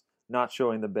for us, not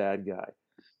showing the bad guy,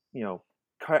 you know,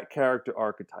 character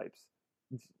archetypes.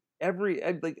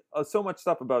 So much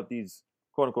stuff about these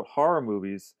quote unquote horror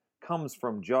movies comes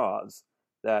from Jaws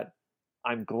that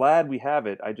I'm glad we have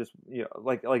it. I just,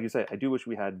 like you say, I do wish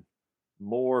we had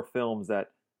more films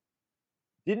that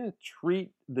didn't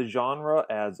treat the genre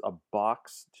as a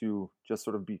box to just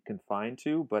sort of be confined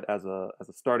to, but as a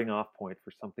starting off point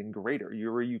for something greater.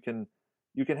 You can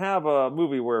have a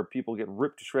movie where people get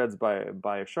ripped to shreds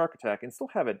by a shark attack and still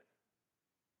have it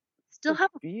Still have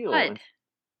a feel plot.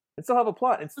 and still have a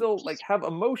plot and still like have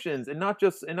emotions, and not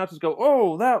just go,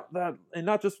 oh, that, and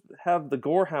not just have the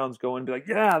gore hounds go and be like,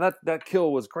 yeah, that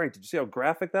kill was great. Did you see how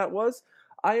graphic that was?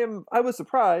 I was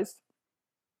surprised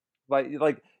by,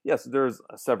 like, yes, there's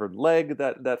a severed leg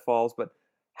that falls, but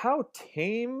how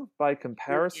tame by Really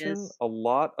comparison is. a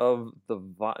lot of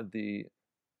the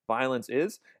violence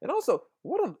is. And also,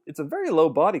 it's a very low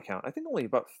body count. I think only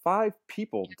about 5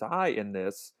 people die in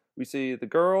this. We see the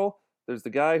girl, there's the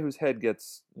guy whose head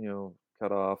gets,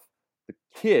 cut off, the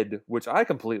kid, which I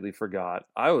completely forgot.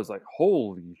 I was like,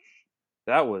 holy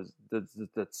that was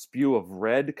the spew of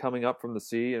red coming up from the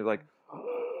sea, and like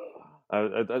I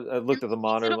And looked at the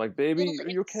monitor, like, little baby, are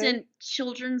you okay? innocent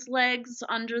children's legs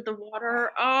under the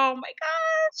water. Oh my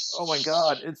Oh my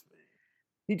god, gosh.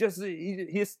 he just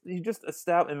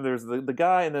established, and there's the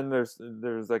guy, and then there's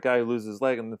that guy who loses his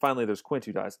leg, and then finally there's Quint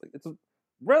who dies. Like,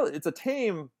 it's a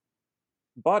tame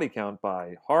body count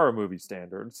by horror movie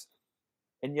standards,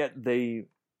 and yet they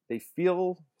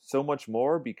feel so much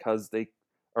more because they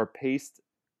are paced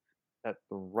at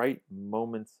the right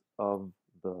moments of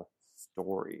the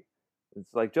story.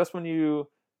 It's like just when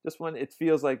it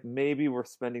feels like maybe we're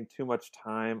spending too much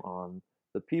time on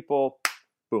the people,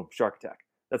 boom, shark attack.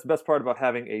 That's the best part about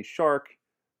having a shark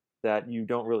that you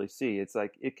don't really see. It's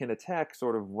like it can attack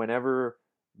sort of whenever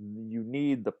you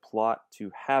need the plot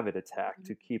to have it attack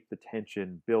to keep the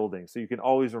tension building. So you can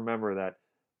always remember that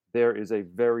there is a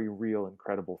very real,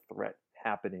 incredible threat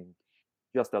happening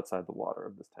just outside the water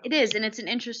of this town. It is, and it's an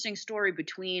interesting story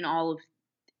between all of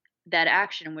that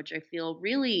action, which I feel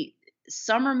really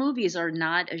summer movies are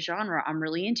not a genre I'm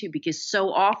really into, because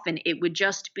so often it would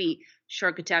just be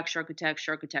shark attack, shark attack,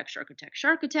 shark attack, shark attack,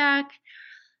 shark attack,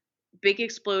 big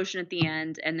explosion at the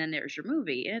end, and then there's your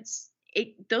movie.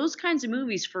 Those kinds of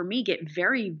movies for me get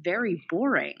very, very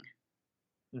boring.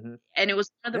 Mm-hmm. And it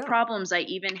was one of the Yeah. problems I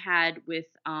even had with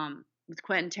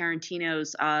Quentin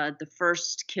Tarantino's the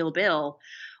first Kill Bill,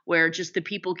 where just the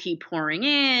people keep pouring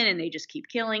in and they just keep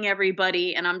killing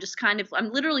everybody, and I'm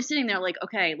literally sitting there like,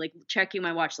 okay, like checking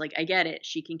my watch, like I get it,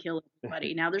 she can kill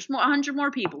everybody. Now there's 100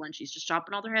 more people and she's just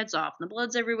chopping all their heads off and the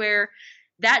blood's everywhere.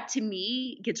 That to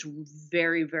me gets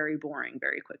very, very boring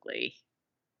very quickly.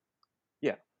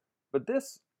 Yeah, but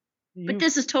this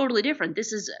is totally different.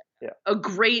 This is Yeah. a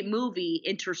great movie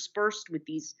interspersed with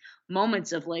these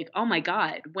moments of like, oh my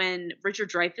God, when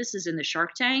Richard Dreyfuss is in the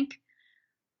Shark Tank,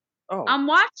 Oh, I'm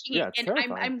watching yeah, it it's and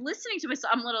terrifying. I'm listening to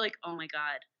myself. I'm literally like, oh my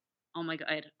God, oh my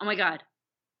God, oh my God,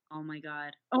 oh my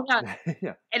God, oh my God.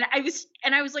 Yeah. And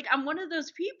I was like, I'm one of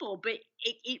those people, but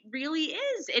it really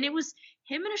is. And it was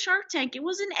him in a Shark Tank. It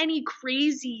wasn't any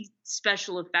crazy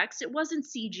special effects. It wasn't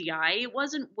CGI. It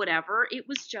wasn't whatever. It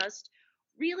was just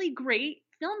really great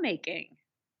filmmaking.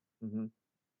 Mm-hmm.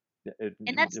 Yeah,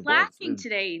 And that's it lacking was.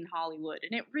 today in Hollywood.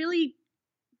 And it really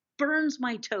burns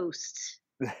my toast.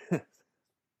 Is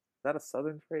that a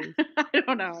Southern phrase? I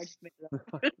don't know. I just made it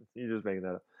up. You're just making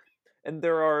that up. And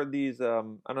there are these. I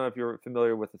don't know if you're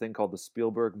familiar with the thing called the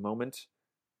Spielberg moment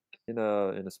in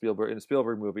a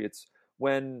Spielberg movie. It's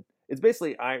when it's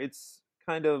basically it's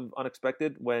kind of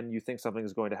unexpected when you think something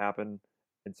is going to happen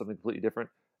and something completely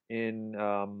different. In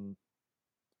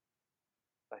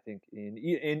I think in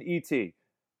E.T.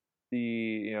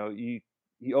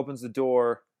 He opens the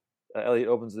door. Elliot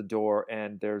opens the door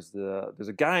and there's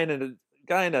a guy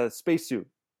in a spacesuit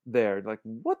there. Like,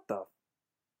 what the?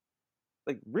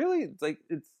 Like, really?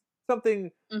 It's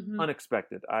something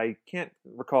unexpected. I can't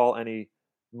recall any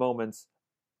moments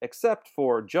except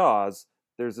for Jaws.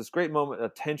 There's this great moment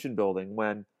of tension building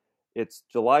when it's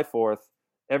July 4th,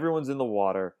 everyone's in the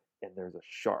water, and there's a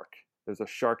shark. There's a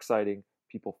shark sighting.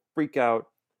 People freak out.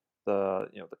 The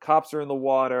cops are in the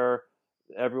water.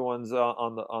 Everyone's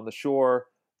on the shore.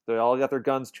 They all got their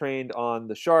guns trained on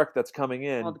the shark that's coming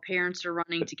in. All the parents are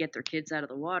running to get their kids out of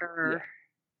the water. Yeah.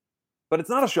 But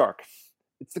it's not a shark.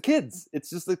 It's the kids.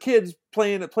 It's just the kids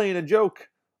playing a joke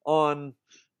on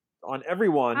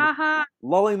everyone,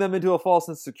 lulling them into a false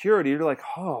sense of security. You're like,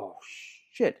 oh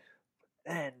shit.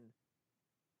 And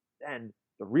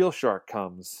the real shark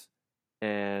comes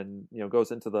and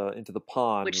goes into the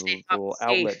pond, which they the thought little was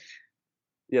outlet. safe.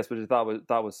 Yes, which I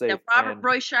thought was safe. Now, Robert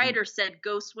Roy Scheider said,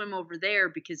 "Go swim over there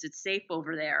because it's safe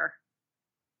over there."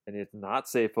 And it's not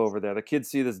safe over there. The kids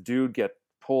see this dude get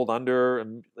pulled under,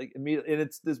 and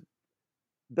it's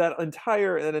that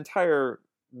entire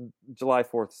July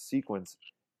 4th sequence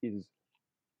is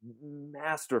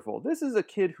masterful. This is a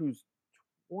kid who's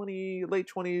late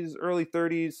 20s, early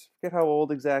 30s, forget how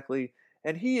old exactly,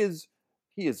 and he is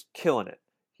killing it.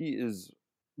 He is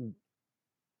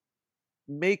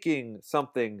making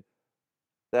something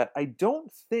that I don't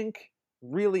think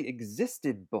really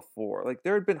existed before. Like,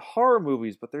 there had been horror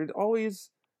movies, but there'd always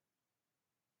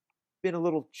been a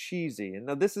little cheesy. And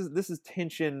now this is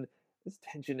tension. This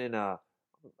tension in a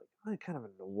kind of a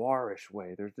noirish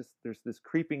way. There's this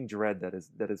creeping dread that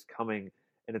is coming,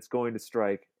 and it's going to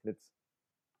strike, and it's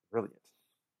brilliant.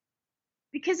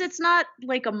 Because it's not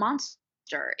like a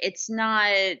monster. It's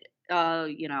not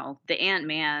the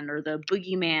Ant-Man or the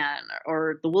Boogeyman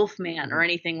or the Wolfman or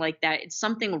anything like that. It's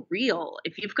something real.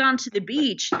 If you've gone to the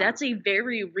beach, that's a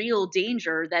very real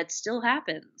danger that still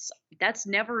happens. That's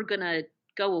never gonna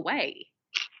go away.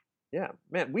 Yeah,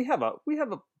 man, we have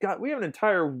an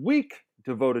entire week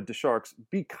devoted to sharks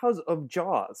because of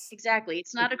Jaws. Exactly.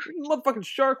 It's not a motherfucking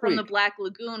Shark from Week. the Black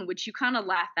Lagoon, which you kind of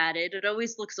laugh at it. It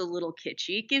always looks a little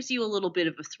kitschy. It gives you a little bit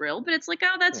of a thrill, but it's like,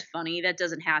 oh, that's funny. That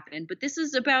doesn't happen. But this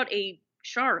is about a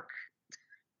shark.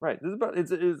 Right. This is about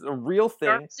it's a real thing.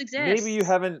 Sharks exist. Maybe you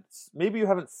haven't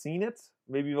seen it.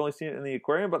 Maybe you've only seen it in the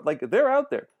aquarium, but like, they're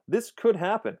out there. This could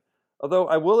happen. Although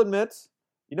I will admit,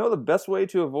 the best way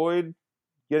to avoid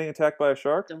getting attacked by a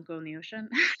shark? Don't go in the ocean.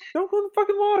 Don't go in the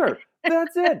fucking water.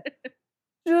 That's it.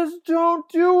 Just don't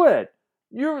do it.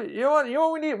 You know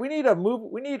what we need? We need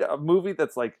a movie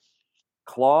that's like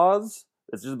Claws.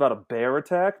 It's just about a bear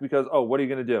attack because what are you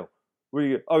gonna do?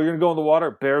 You're gonna go in the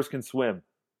water? Bears can swim.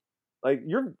 Like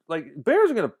you're like bears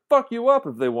are gonna fuck you up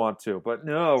if they want to, but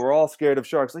no, we're all scared of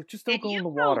sharks. Like just don't And go in you the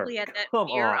water. probably had that Come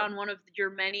fear on. on one of your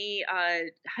many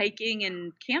hiking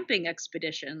and camping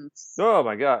expeditions. Oh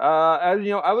my god.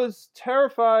 I was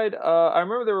terrified. I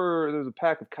remember there was a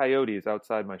pack of coyotes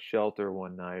outside my shelter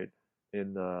one night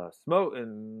in the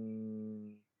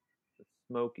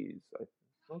Smokies.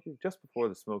 Smokies just before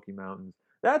the Smoky Mountains.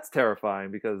 That's terrifying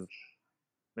because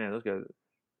man, those guys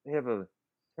they have a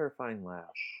terrifying laugh.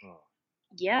 Oh.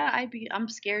 Yeah, I'm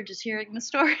scared just hearing the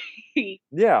story.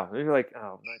 Yeah, you're like,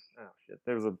 oh shit.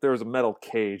 There was a metal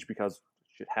cage because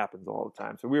shit happens all the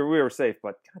time. So we were safe,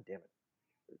 but god damn it.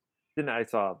 Then I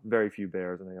saw very few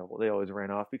bears, and they always ran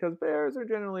off because bears are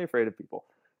generally afraid of people.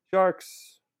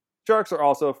 Sharks are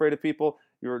also afraid of people.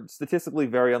 You're statistically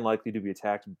very unlikely to be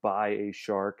attacked by a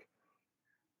shark,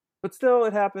 but still,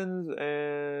 it happens,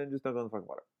 and just don't go in the fucking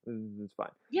water. It's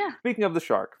fine. Yeah. Speaking of the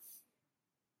shark,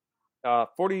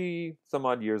 40 some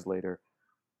odd years later,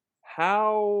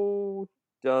 how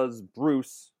does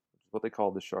Bruce, what they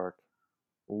call the shark,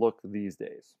 look these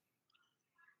days?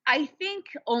 I think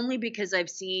only because I've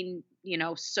seen,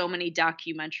 so many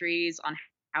documentaries on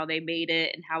how they made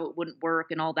it and how it wouldn't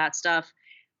work and all that stuff.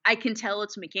 I can tell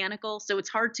it's mechanical, so it's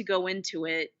hard to go into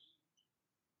it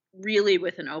really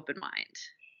with an open mind.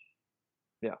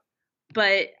 Yeah.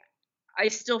 But I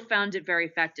still found it very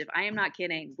effective. I am not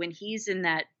kidding. When he's in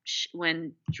that,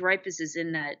 when Dreyfus is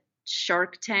in that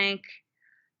shark tank,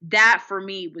 that for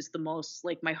me was the most,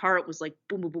 like, my heart was like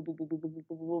boom, boom, boom, boom, boom, boom, boom,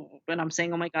 boom, boom, and I'm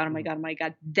saying, oh my god, oh my god, oh my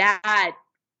god. That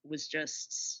was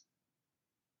just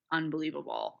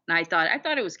unbelievable. And I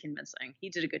thought it was convincing. He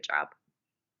did a good job.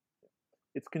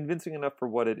 It's convincing enough for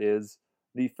what it is.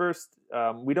 The first,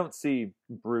 we don't see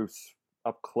Bruce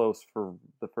up close for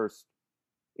the first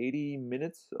 80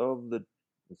 minutes of this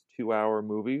 2-hour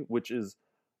movie, which is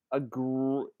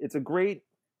it's a great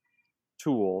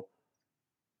tool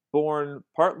born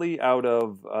partly out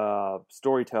of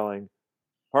storytelling,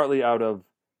 partly out of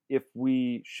if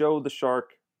we show the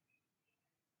shark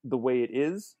the way it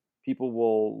is, people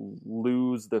will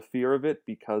lose the fear of it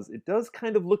because it does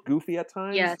kind of look goofy at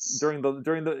times. Yes. During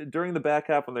the back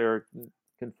half when they're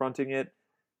confronting it,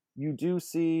 you do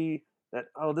see that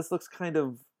this looks kind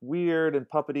of weird and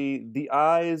puppety. The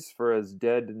eyes, for as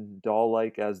dead and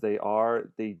doll-like as they are,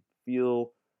 they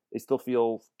still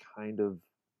feel kind of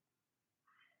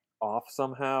off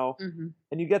somehow,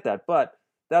 and you get that. But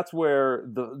that's where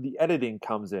the editing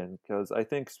comes in, because I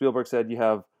think Spielberg said you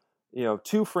have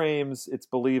 2 frames, it's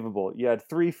believable. You had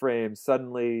 3 frames,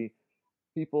 suddenly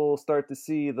people start to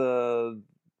see the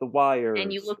wires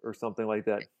and you look or something like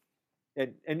that,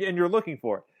 and you're looking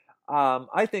for it.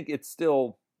 I think it's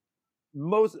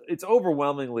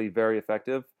overwhelmingly very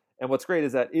effective. And what's great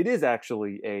is that this is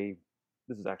actually a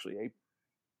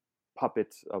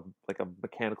puppet of like a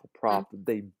mechanical prop that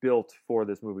they built for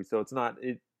this movie. So it's not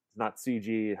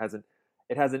CG.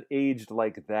 It hasn't aged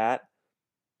like that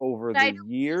over the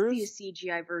years. See a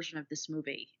CGI version of this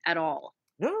movie at all.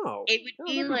 No. It would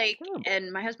be like, terrible.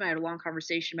 and my husband had a long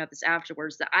conversation about this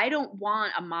afterwards, that I don't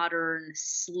want a modern,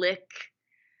 slick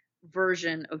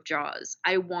version of Jaws.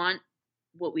 I want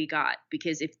what we got,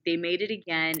 because if they made it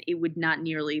again, it would not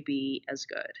nearly be as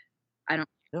good.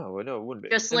 No, it wouldn't be.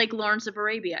 Just like Lawrence of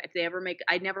Arabia. If they ever make,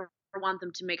 I never want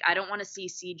them to make, I don't want to see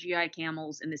CGI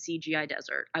camels in the CGI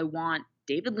desert. I want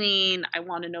David Lean. I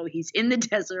want to know he's in the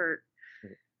desert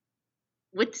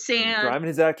with sand. Driving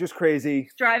his actors crazy.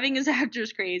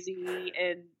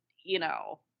 And,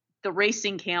 the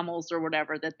racing camels or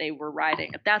whatever that they were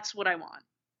riding. That's what I want.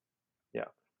 Yeah.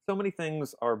 So many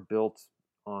things are built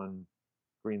on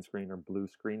green screen or blue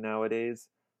screen nowadays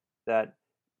that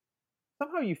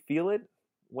somehow you feel it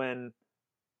when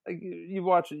you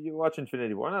watch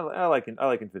Infinity War. And I like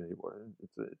Infinity War.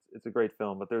 It's a great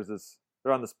film, but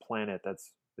they're on this planet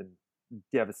that's been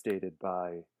devastated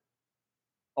by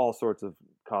all sorts of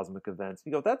cosmic events.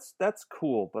 You go, that's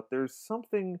cool, but there's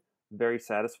something very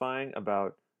satisfying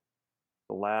about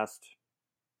the last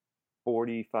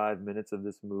 45 minutes of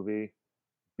this movie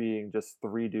being just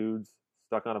 3 dudes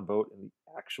stuck on a boat in the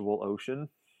actual ocean.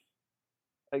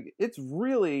 Like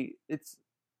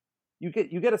you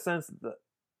get a sense that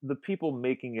the people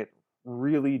making it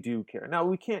really do care. Now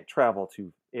we can't travel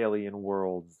to alien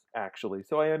worlds actually,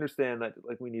 so I understand that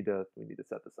like we need to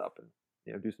set this up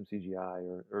and do some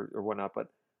CGI or whatnot. But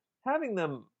having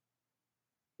them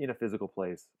in a physical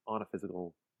place on a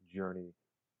physical journey,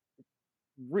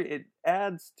 it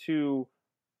adds to.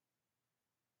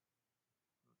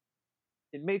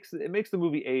 It makes the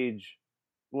movie age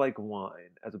like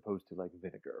wine as opposed to like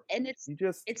vinegar. And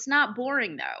it's not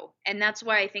boring though. And that's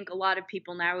why I think a lot of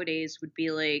people nowadays would be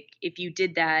like, if you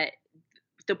did that,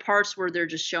 the parts where they're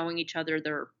just showing each other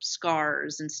their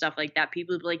scars and stuff like that,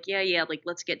 people would be like, yeah, like,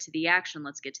 let's get to the action,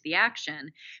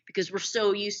 because we're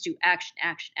so used to action,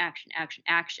 action, action, action,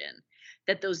 action,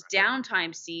 that those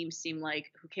downtime scenes seem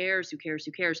like, who cares, who cares,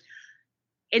 who cares?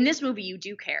 In this movie, you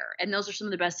do care, and those are some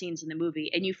of the best scenes in the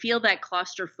movie, and you feel that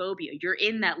claustrophobia. You're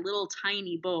in that little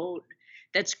tiny boat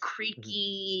that's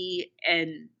creaky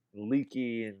and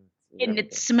leaky and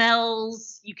it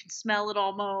smells. You can smell it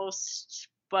almost,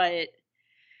 but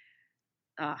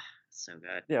so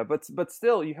good. Yeah, but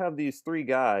still, you have these three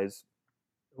guys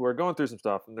who are going through some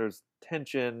stuff, and there's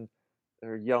tension.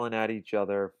 They're yelling at each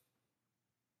other,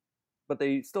 but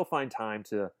they still find time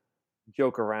to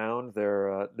joke around.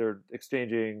 They're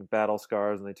exchanging battle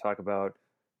scars, and they talk about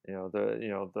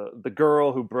the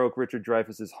girl who broke Richard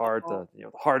Dreyfuss's heart, the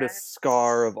hardest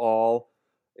scar of all.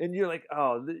 And you're like,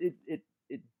 oh,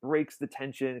 it breaks the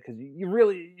tension, because you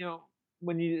really,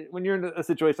 when you're in a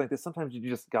situation like this, sometimes you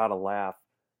just gotta laugh.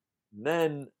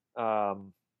 And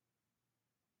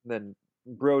then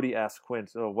Brody asks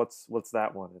Quint, "Oh, what's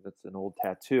that one?" And it's an old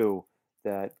tattoo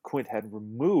that Quint had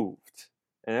removed,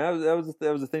 and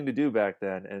that was a thing to do back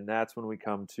then. And that's when we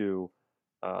come to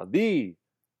I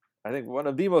think one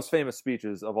of the most famous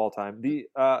speeches of all time.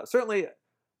 Certainly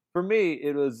for me,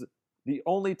 it was the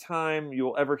only time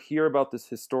you'll ever hear about this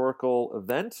historical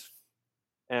event.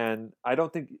 And I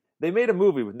don't think they made a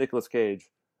movie with Nicolas Cage.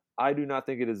 I do not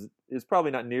think it is probably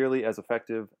not nearly as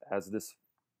effective as this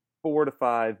 4 to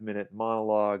 5 minute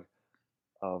monologue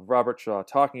of Robert Shaw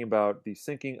talking about the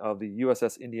sinking of the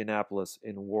USS Indianapolis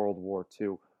in World War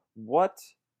II. What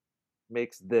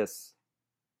makes this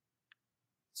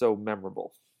so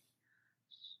memorable?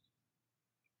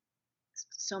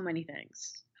 So many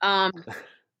things.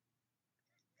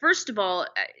 First of all,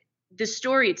 the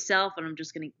story itself, and I'm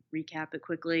just going to recap it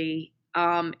quickly.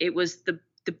 It was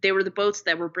they were the boats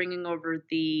that were bringing over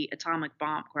the atomic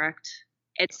bomb, correct?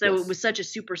 And so Yes. It was such a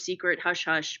super secret hush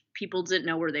hush. People didn't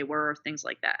know where they were, things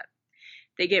like that.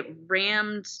 They get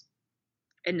rammed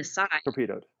in the side.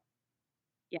 Torpedoed.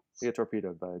 Yes. They get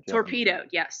torpedoed by a jet. Torpedoed,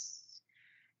 yes.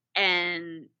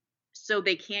 And so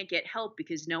they can't get help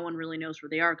because no one really knows where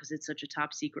they are, because it's such a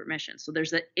top secret mission. So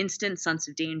there's an instant sense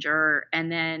of danger.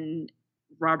 And then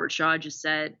Robert Shaw just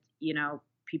said,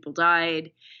 people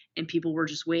died and people were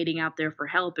just waiting out there for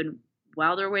help. And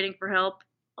while they're waiting for help,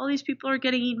 all these people are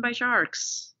getting eaten by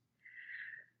sharks.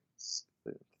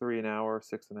 3 an hour,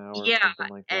 6 an hour, Yeah,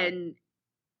 something like that. and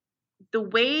the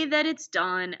way that it's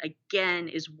done, again,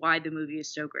 is why the movie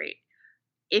is so great.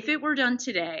 If it were done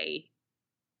today,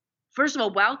 first of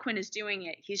all, while Quint is doing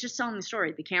it, he's just telling the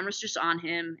story. The camera's just on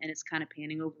him, and it's kind of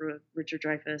panning over Richard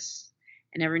Dreyfuss.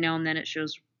 And every now and then it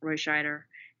shows Roy Scheider,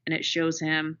 and it shows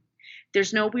him.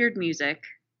 There's no weird music.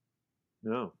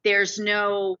 No. There's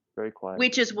no... Very quiet.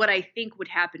 Which is what I think would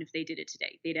happen if they did it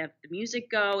today. They'd have the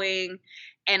music going,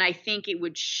 and I think it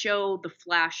would show the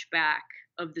flashback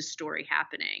of the story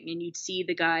happening. And you'd see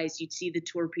the guys, you'd see the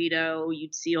torpedo,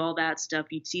 you'd see all that stuff.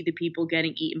 You'd see the people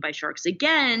getting eaten by sharks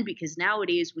again, because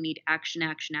nowadays we need action,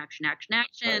 action, action, action,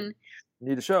 action. Right. You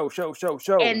need a show.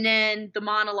 And then the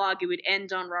monologue, it would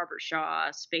end on Robert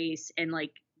Shaw's face, and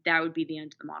that would be the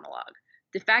end of the monologue.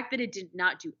 The fact that it did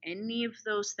not do any of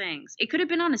those things, it could have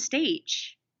been on a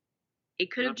stage. It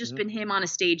could have just been him on a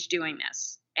stage doing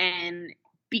this. And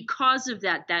because of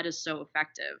that, that is so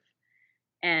effective.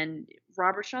 And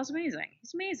Robert Shaw's amazing.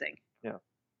 He's amazing. Yeah.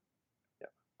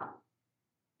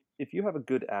 If you have a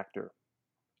good actor,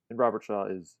 and Robert Shaw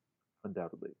is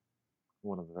undoubtedly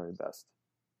one of the very best,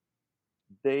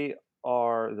 they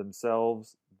are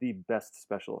themselves the best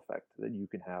special effect that you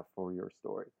can have for your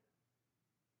story.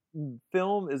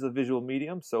 Film is a visual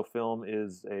medium, so film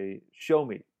is a show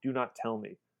me, do not tell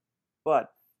me.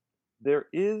 But there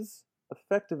is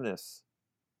effectiveness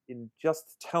in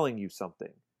just telling you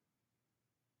something,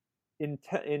 in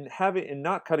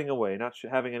not cutting away, not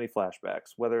having any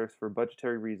flashbacks, whether it's for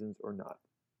budgetary reasons or not.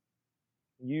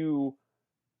 It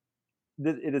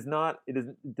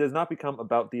does not become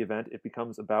about the event. It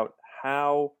becomes about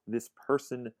how this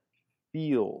person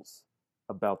feels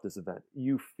about this event.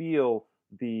 You feel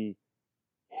the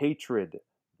hatred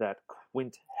that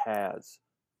Quint has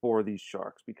for these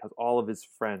sharks, because all of his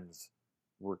friends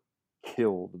were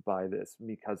killed by this,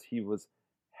 because he was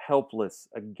helpless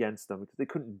against them, because they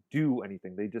couldn't do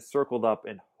anything. They just circled up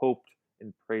and hoped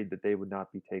and prayed that they would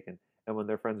not be taken. And when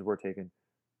their friends were taken,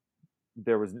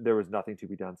 there was nothing to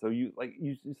be done. So you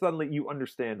suddenly you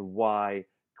understand why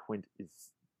Quint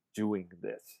is doing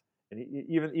this. And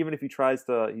even if he tries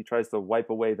to wipe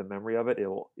away the memory of it, it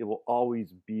will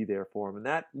always be there for him.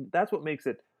 And that's what makes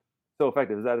it so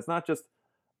effective, is that it's not just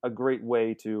a great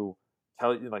way to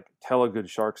tell a good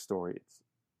shark story. It's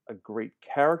a great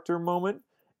character moment,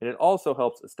 and it also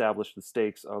helps establish the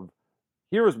stakes of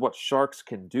here is what sharks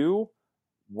can do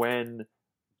when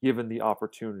given the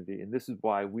opportunity, and this is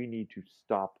why we need to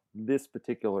stop this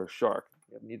particular shark.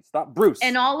 We need to stop Bruce.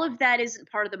 And all of that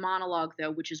isn't part of the monologue,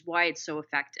 though, which is why it's so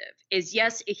effective. Is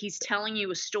yes, he's telling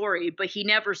you a story, but he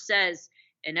never says,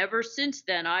 and ever since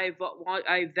then, I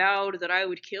vowed that I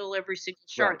would kill every single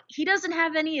shark. Right. He doesn't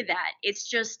have any of that. It's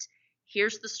just,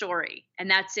 here's the story,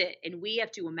 and that's it. And we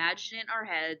have to imagine it in our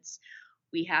heads.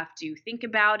 We have to think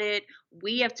about it.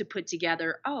 We have to put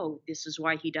together, oh, this is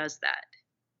why he does that.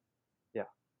 Yeah.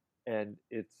 And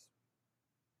it's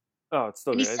so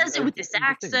good. He says it with this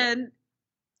accent.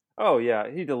 Oh yeah,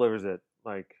 he delivers it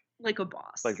like a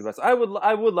boss, like the best. I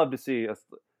would love to see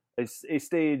a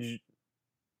stage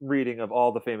reading of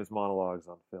all the famous monologues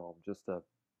on film, just because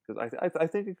I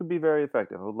think it could be very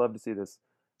effective. I would love to see this.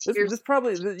 This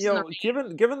probably,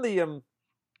 given the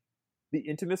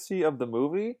intimacy of the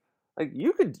movie, like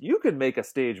you could make a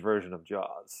stage version of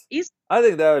Jaws. I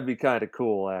think that would be kind of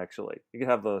cool. Actually, you could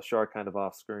have the shark kind of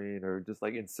off screen or just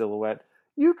like in silhouette.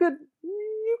 You could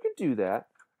do that.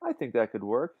 I think that could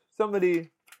work. Somebody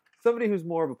who's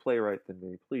more of a playwright than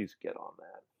me, please get on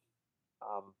that.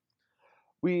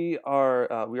 We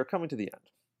are coming to the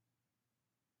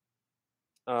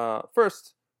end.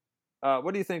 First,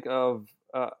 what do you think of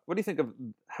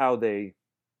how they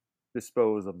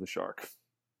dispose of the shark?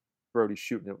 Brody's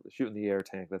shooting the air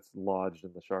tank that's lodged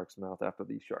in the shark's mouth after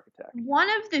the shark attack. One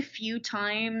of the few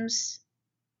times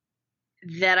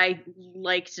that I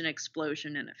liked an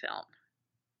explosion in a film.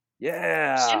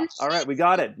 Yeah. All right, we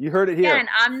got it. You heard it here. Again,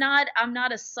 I'm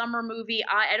not a summer movie.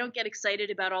 I don't get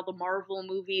excited about all the Marvel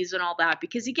movies and all that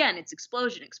because again, it's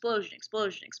explosion.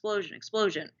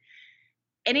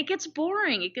 And it gets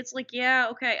boring. It gets like, yeah,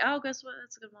 okay. Oh, guess what?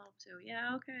 That's a good blow up too.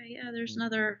 Yeah, okay. Yeah, there's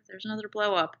another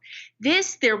blow up.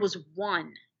 There was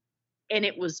one. And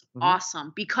it was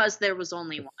awesome because there was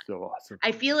only one. So awesome.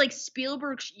 I feel like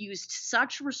Spielberg used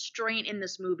such restraint in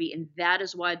this movie, and that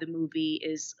is why the movie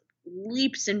is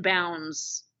leaps and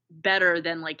bounds better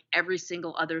than like every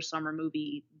single other summer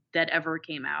movie that ever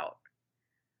came out.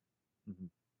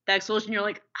 That explosion, you're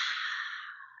like,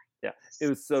 yeah, it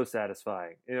was so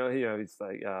satisfying. It's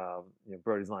like,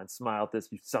 Brody's line, "Smile at this,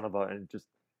 you son of a," and just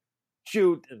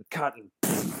shoot and cut and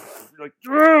you're like,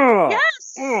 ugh!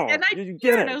 Yes, and you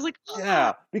get it. I was like,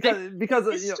 yeah, because because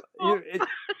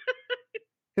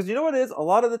you know what it is. A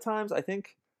lot of the times, I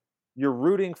think you're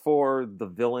rooting for the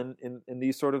villain in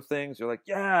these sort of things. You're like,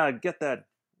 yeah, get that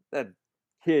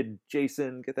kid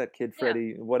Jason, get that kid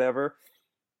Freddy, whatever.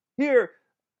 Here,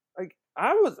 like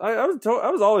I was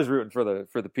always rooting for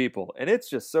the people, and it's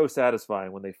just so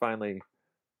satisfying when they finally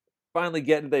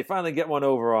get one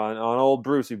over on old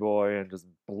Brucey boy and just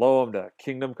blow him to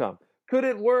kingdom come. Could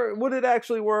it work? Would it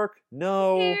actually work?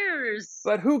 No. Who cares?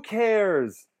 But who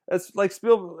cares? It's like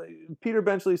Peter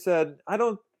Benchley said, I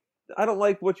don't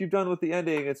like what you've done with the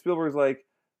ending. And Spielberg's like,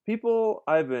 people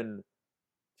I've been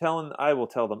telling, I will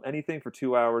tell them anything for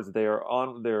 2 hours. They're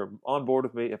on board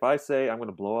with me. If I say I'm going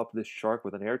to blow up this shark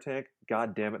with an air tank,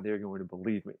 God damn it, they're going to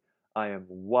believe me. I am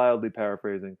wildly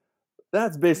paraphrasing.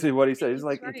 That's basically what he said. He's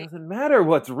like, It doesn't matter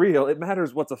what's real. It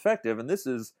matters what's effective. And this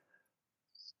is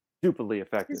stupidly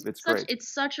effective. It's great.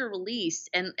 It's such a release.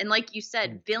 And like you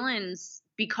said, villains,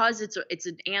 because it's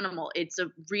an animal, it's a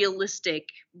realistic,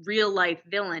 real life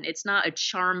villain. It's not a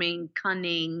charming,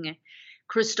 cunning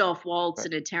Christoph Waltz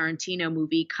in a Tarantino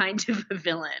movie kind of a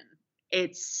villain.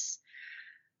 It's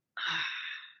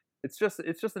just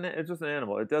an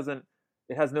animal. It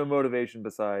has no motivation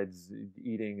besides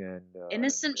eating and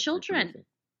innocent children.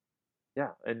 Yeah,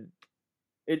 and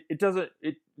it does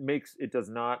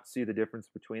not see the difference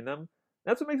between them.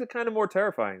 That's what makes it kind of more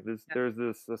terrifying. There's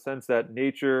this sense that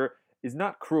nature is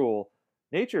not cruel.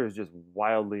 Nature is just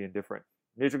wildly indifferent.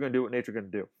 Nature's going to do what nature's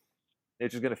going to do.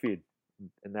 Nature's going to feed,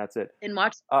 and that's it. And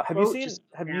watch. Have you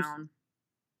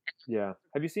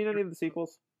seen any of the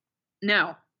sequels?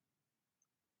 No.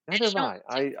 Neither have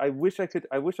I. I wish I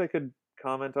could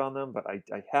comment on them, but I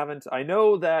haven't. I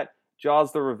know that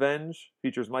Jaws: The Revenge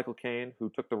features Michael Caine, who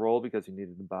took the role because he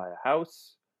needed to buy a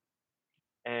house,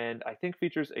 and I think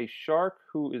features a shark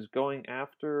who is going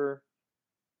after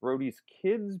Brody's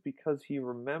kids because he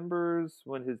remembers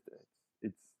when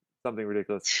it's something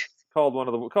ridiculous. Called one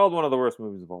of the worst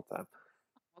movies of all time.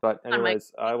 But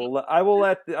anyways, I will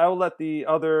let the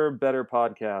other better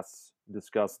podcasts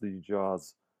discuss the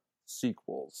Jaws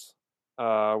sequels.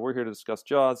 We're here to discuss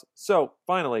Jaws. So,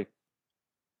 finally,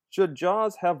 should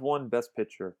Jaws have won Best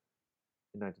Picture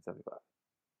in 1975?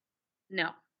 No.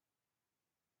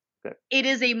 Okay. It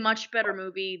is a much better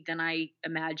movie than I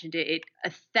imagined it. It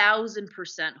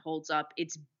 1,000% holds up.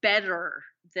 It's better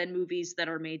than movies that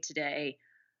are made today.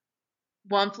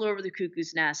 One Flew Over the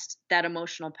Cuckoo's Nest, that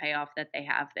emotional payoff that they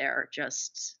have there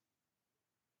just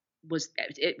was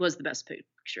the best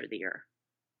picture of the year.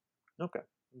 Okay.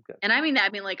 And I mean that. I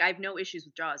mean, like, I have no issues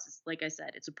with Jaws. It's, like I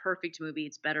said, it's a perfect movie.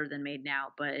 It's better than Made Now.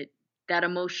 But that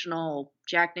emotional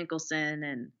Jack Nicholson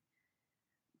and,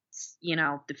 you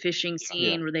know, the fishing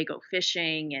scene where they go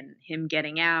fishing and him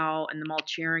getting out and them all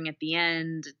cheering at the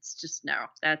end. It's just, no,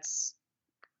 that's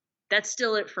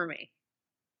still it for me.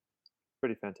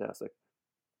 Pretty fantastic.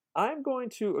 I'm going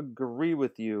to agree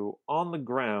with you on the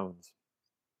grounds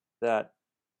that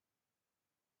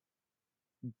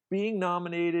being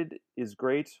nominated is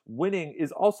great. Winning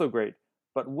is also great.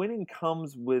 But winning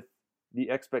comes with the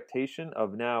expectation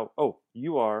of now, oh,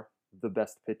 you are the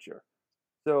best picture.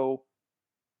 So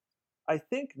I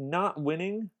think not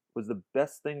winning was the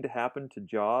best thing to happen to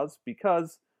Jaws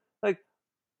because, like,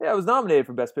 yeah, it was nominated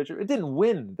for Best Picture. It didn't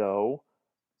win though,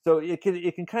 so it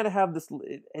can kind of have this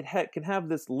can have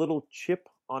this little chip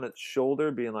on its shoulder,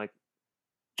 being like,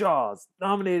 Jaws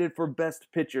nominated for Best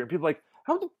Picture, and people are like,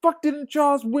 how the fuck didn't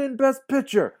Jaws win Best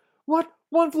Picture? What?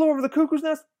 One Flew Over the Cuckoo's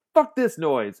Nest? Fuck this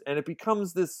noise, and it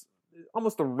becomes this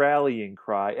almost a rallying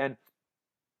cry. And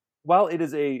while it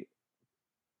is a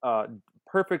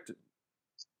perfect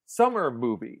summer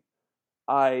movie,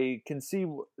 I can see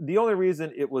the only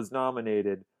reason it was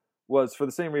nominated was for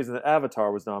the same reason that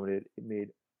Avatar was nominated. It made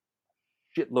a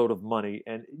shitload of money,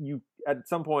 and you at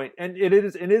some point, and it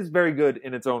is very good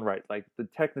in its own right. Like the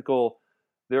technical,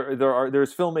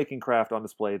 there's filmmaking craft on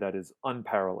display that is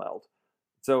unparalleled.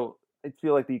 So I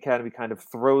feel like the Academy kind of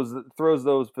throws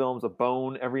those films a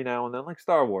bone every now and then, like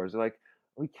Star Wars. They're like,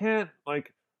 we can't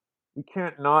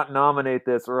not nominate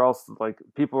this, or else like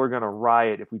people are gonna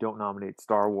riot if we don't nominate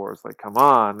Star Wars. Like, come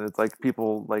on. It's like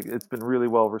people, like, it's been really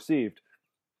well received.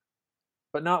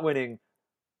 But not winning,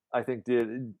 I think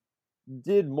did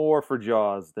more for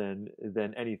Jaws than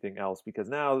anything else, because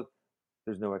now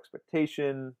there's no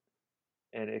expectation,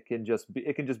 and it can just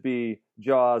be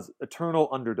Jaws' eternal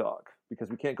underdog, because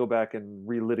we can't go back and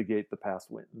relitigate the past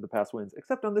wins,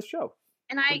 except on this show.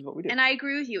 And I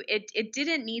agree with you. It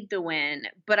didn't need the win,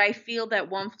 but I feel that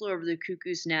One Flew Over the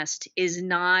Cuckoo's Nest is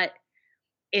not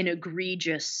an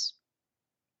egregious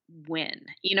win.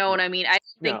 You know what I mean? I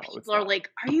think people are like,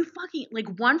 "Are you fucking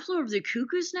like One Flew Over the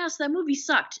Cuckoo's Nest? That movie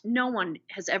sucked." No one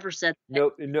has ever said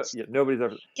that. Nobody's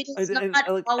ever. It is not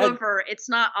Oliver. It's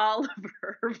not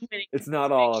Oliver winning. It's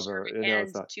not Oliver.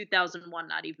 And 2001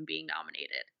 not even being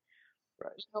nominated.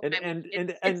 Right.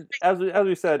 And as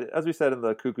we said in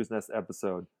the Cuckoo's Nest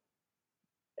episode,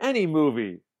 any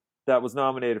movie that was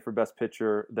nominated for Best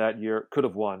Picture that year could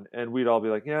have won, and we'd all be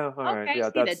like, yeah, all right, yeah,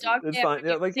 it's fine.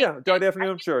 Yeah, like, yeah, Dog Day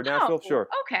Afternoon, sure, Nashville, sure,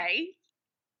 okay,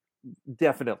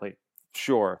 definitely,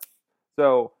 sure.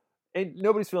 So, and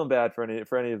nobody's feeling bad for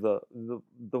any of the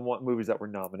movies that were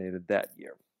nominated that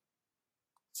year.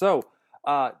 So,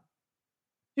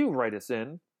 do write us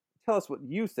in. Tell us what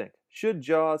you think. Should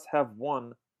Jaws have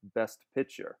won Best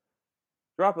Picture?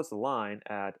 Drop us a line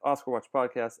at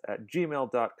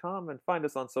OscarWatchPodcast@gmail.com and find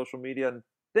us on social media. And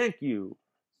thank you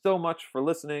so much for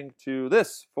listening to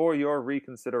this For Your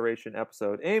Reconsideration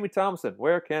episode. Amy Thomason,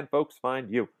 where can folks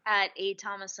find you? At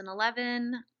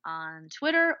AThomason11 on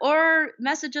Twitter, or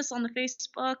message us on the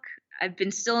Facebook. I've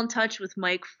been still in touch with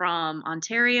Mike from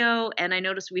Ontario, and I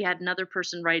noticed we had another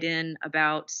person write in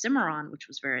about Cimarron, which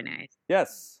was very nice.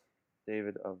 Yes.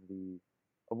 David of the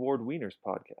Award Wieners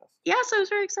podcast. Yes, I was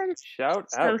very excited. Shout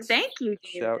out. So thank you,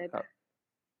 David. Shout out.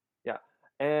 Yeah.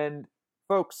 And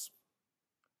folks,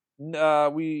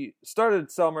 we started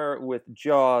summer with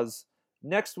Jaws.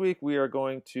 Next week we are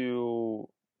going to,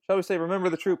 shall we say, remember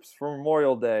the troops for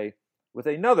Memorial Day with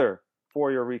another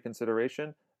For Your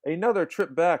Reconsideration, another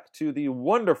trip back to the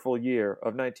wonderful year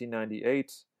of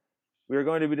 1998. We are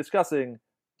going to be discussing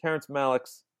Terrence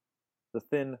Malick's The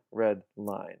Thin Red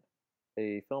Line,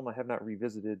 a film I have not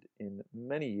revisited in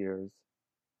many years.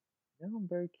 Now I'm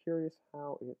very curious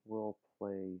how it will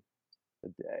play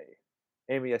today.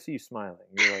 Amy, I see you smiling.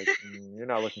 You're like, you're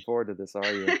not looking forward to this,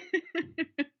 are you?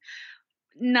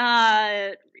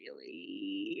 Not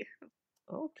really.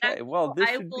 Okay, well,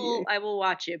 I will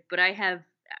watch it, but I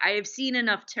have seen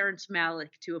enough Terrence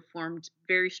Malick to have formed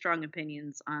very strong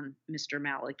opinions on Mr.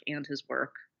 Malick and his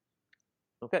work.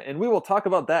 Okay, and we will talk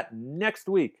about that next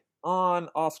week on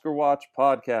Oscar Watch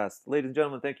Podcast. Ladies and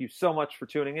gentlemen, thank you so much for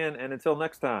tuning in, and until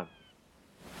next time,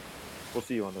 we'll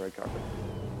see you on the red carpet.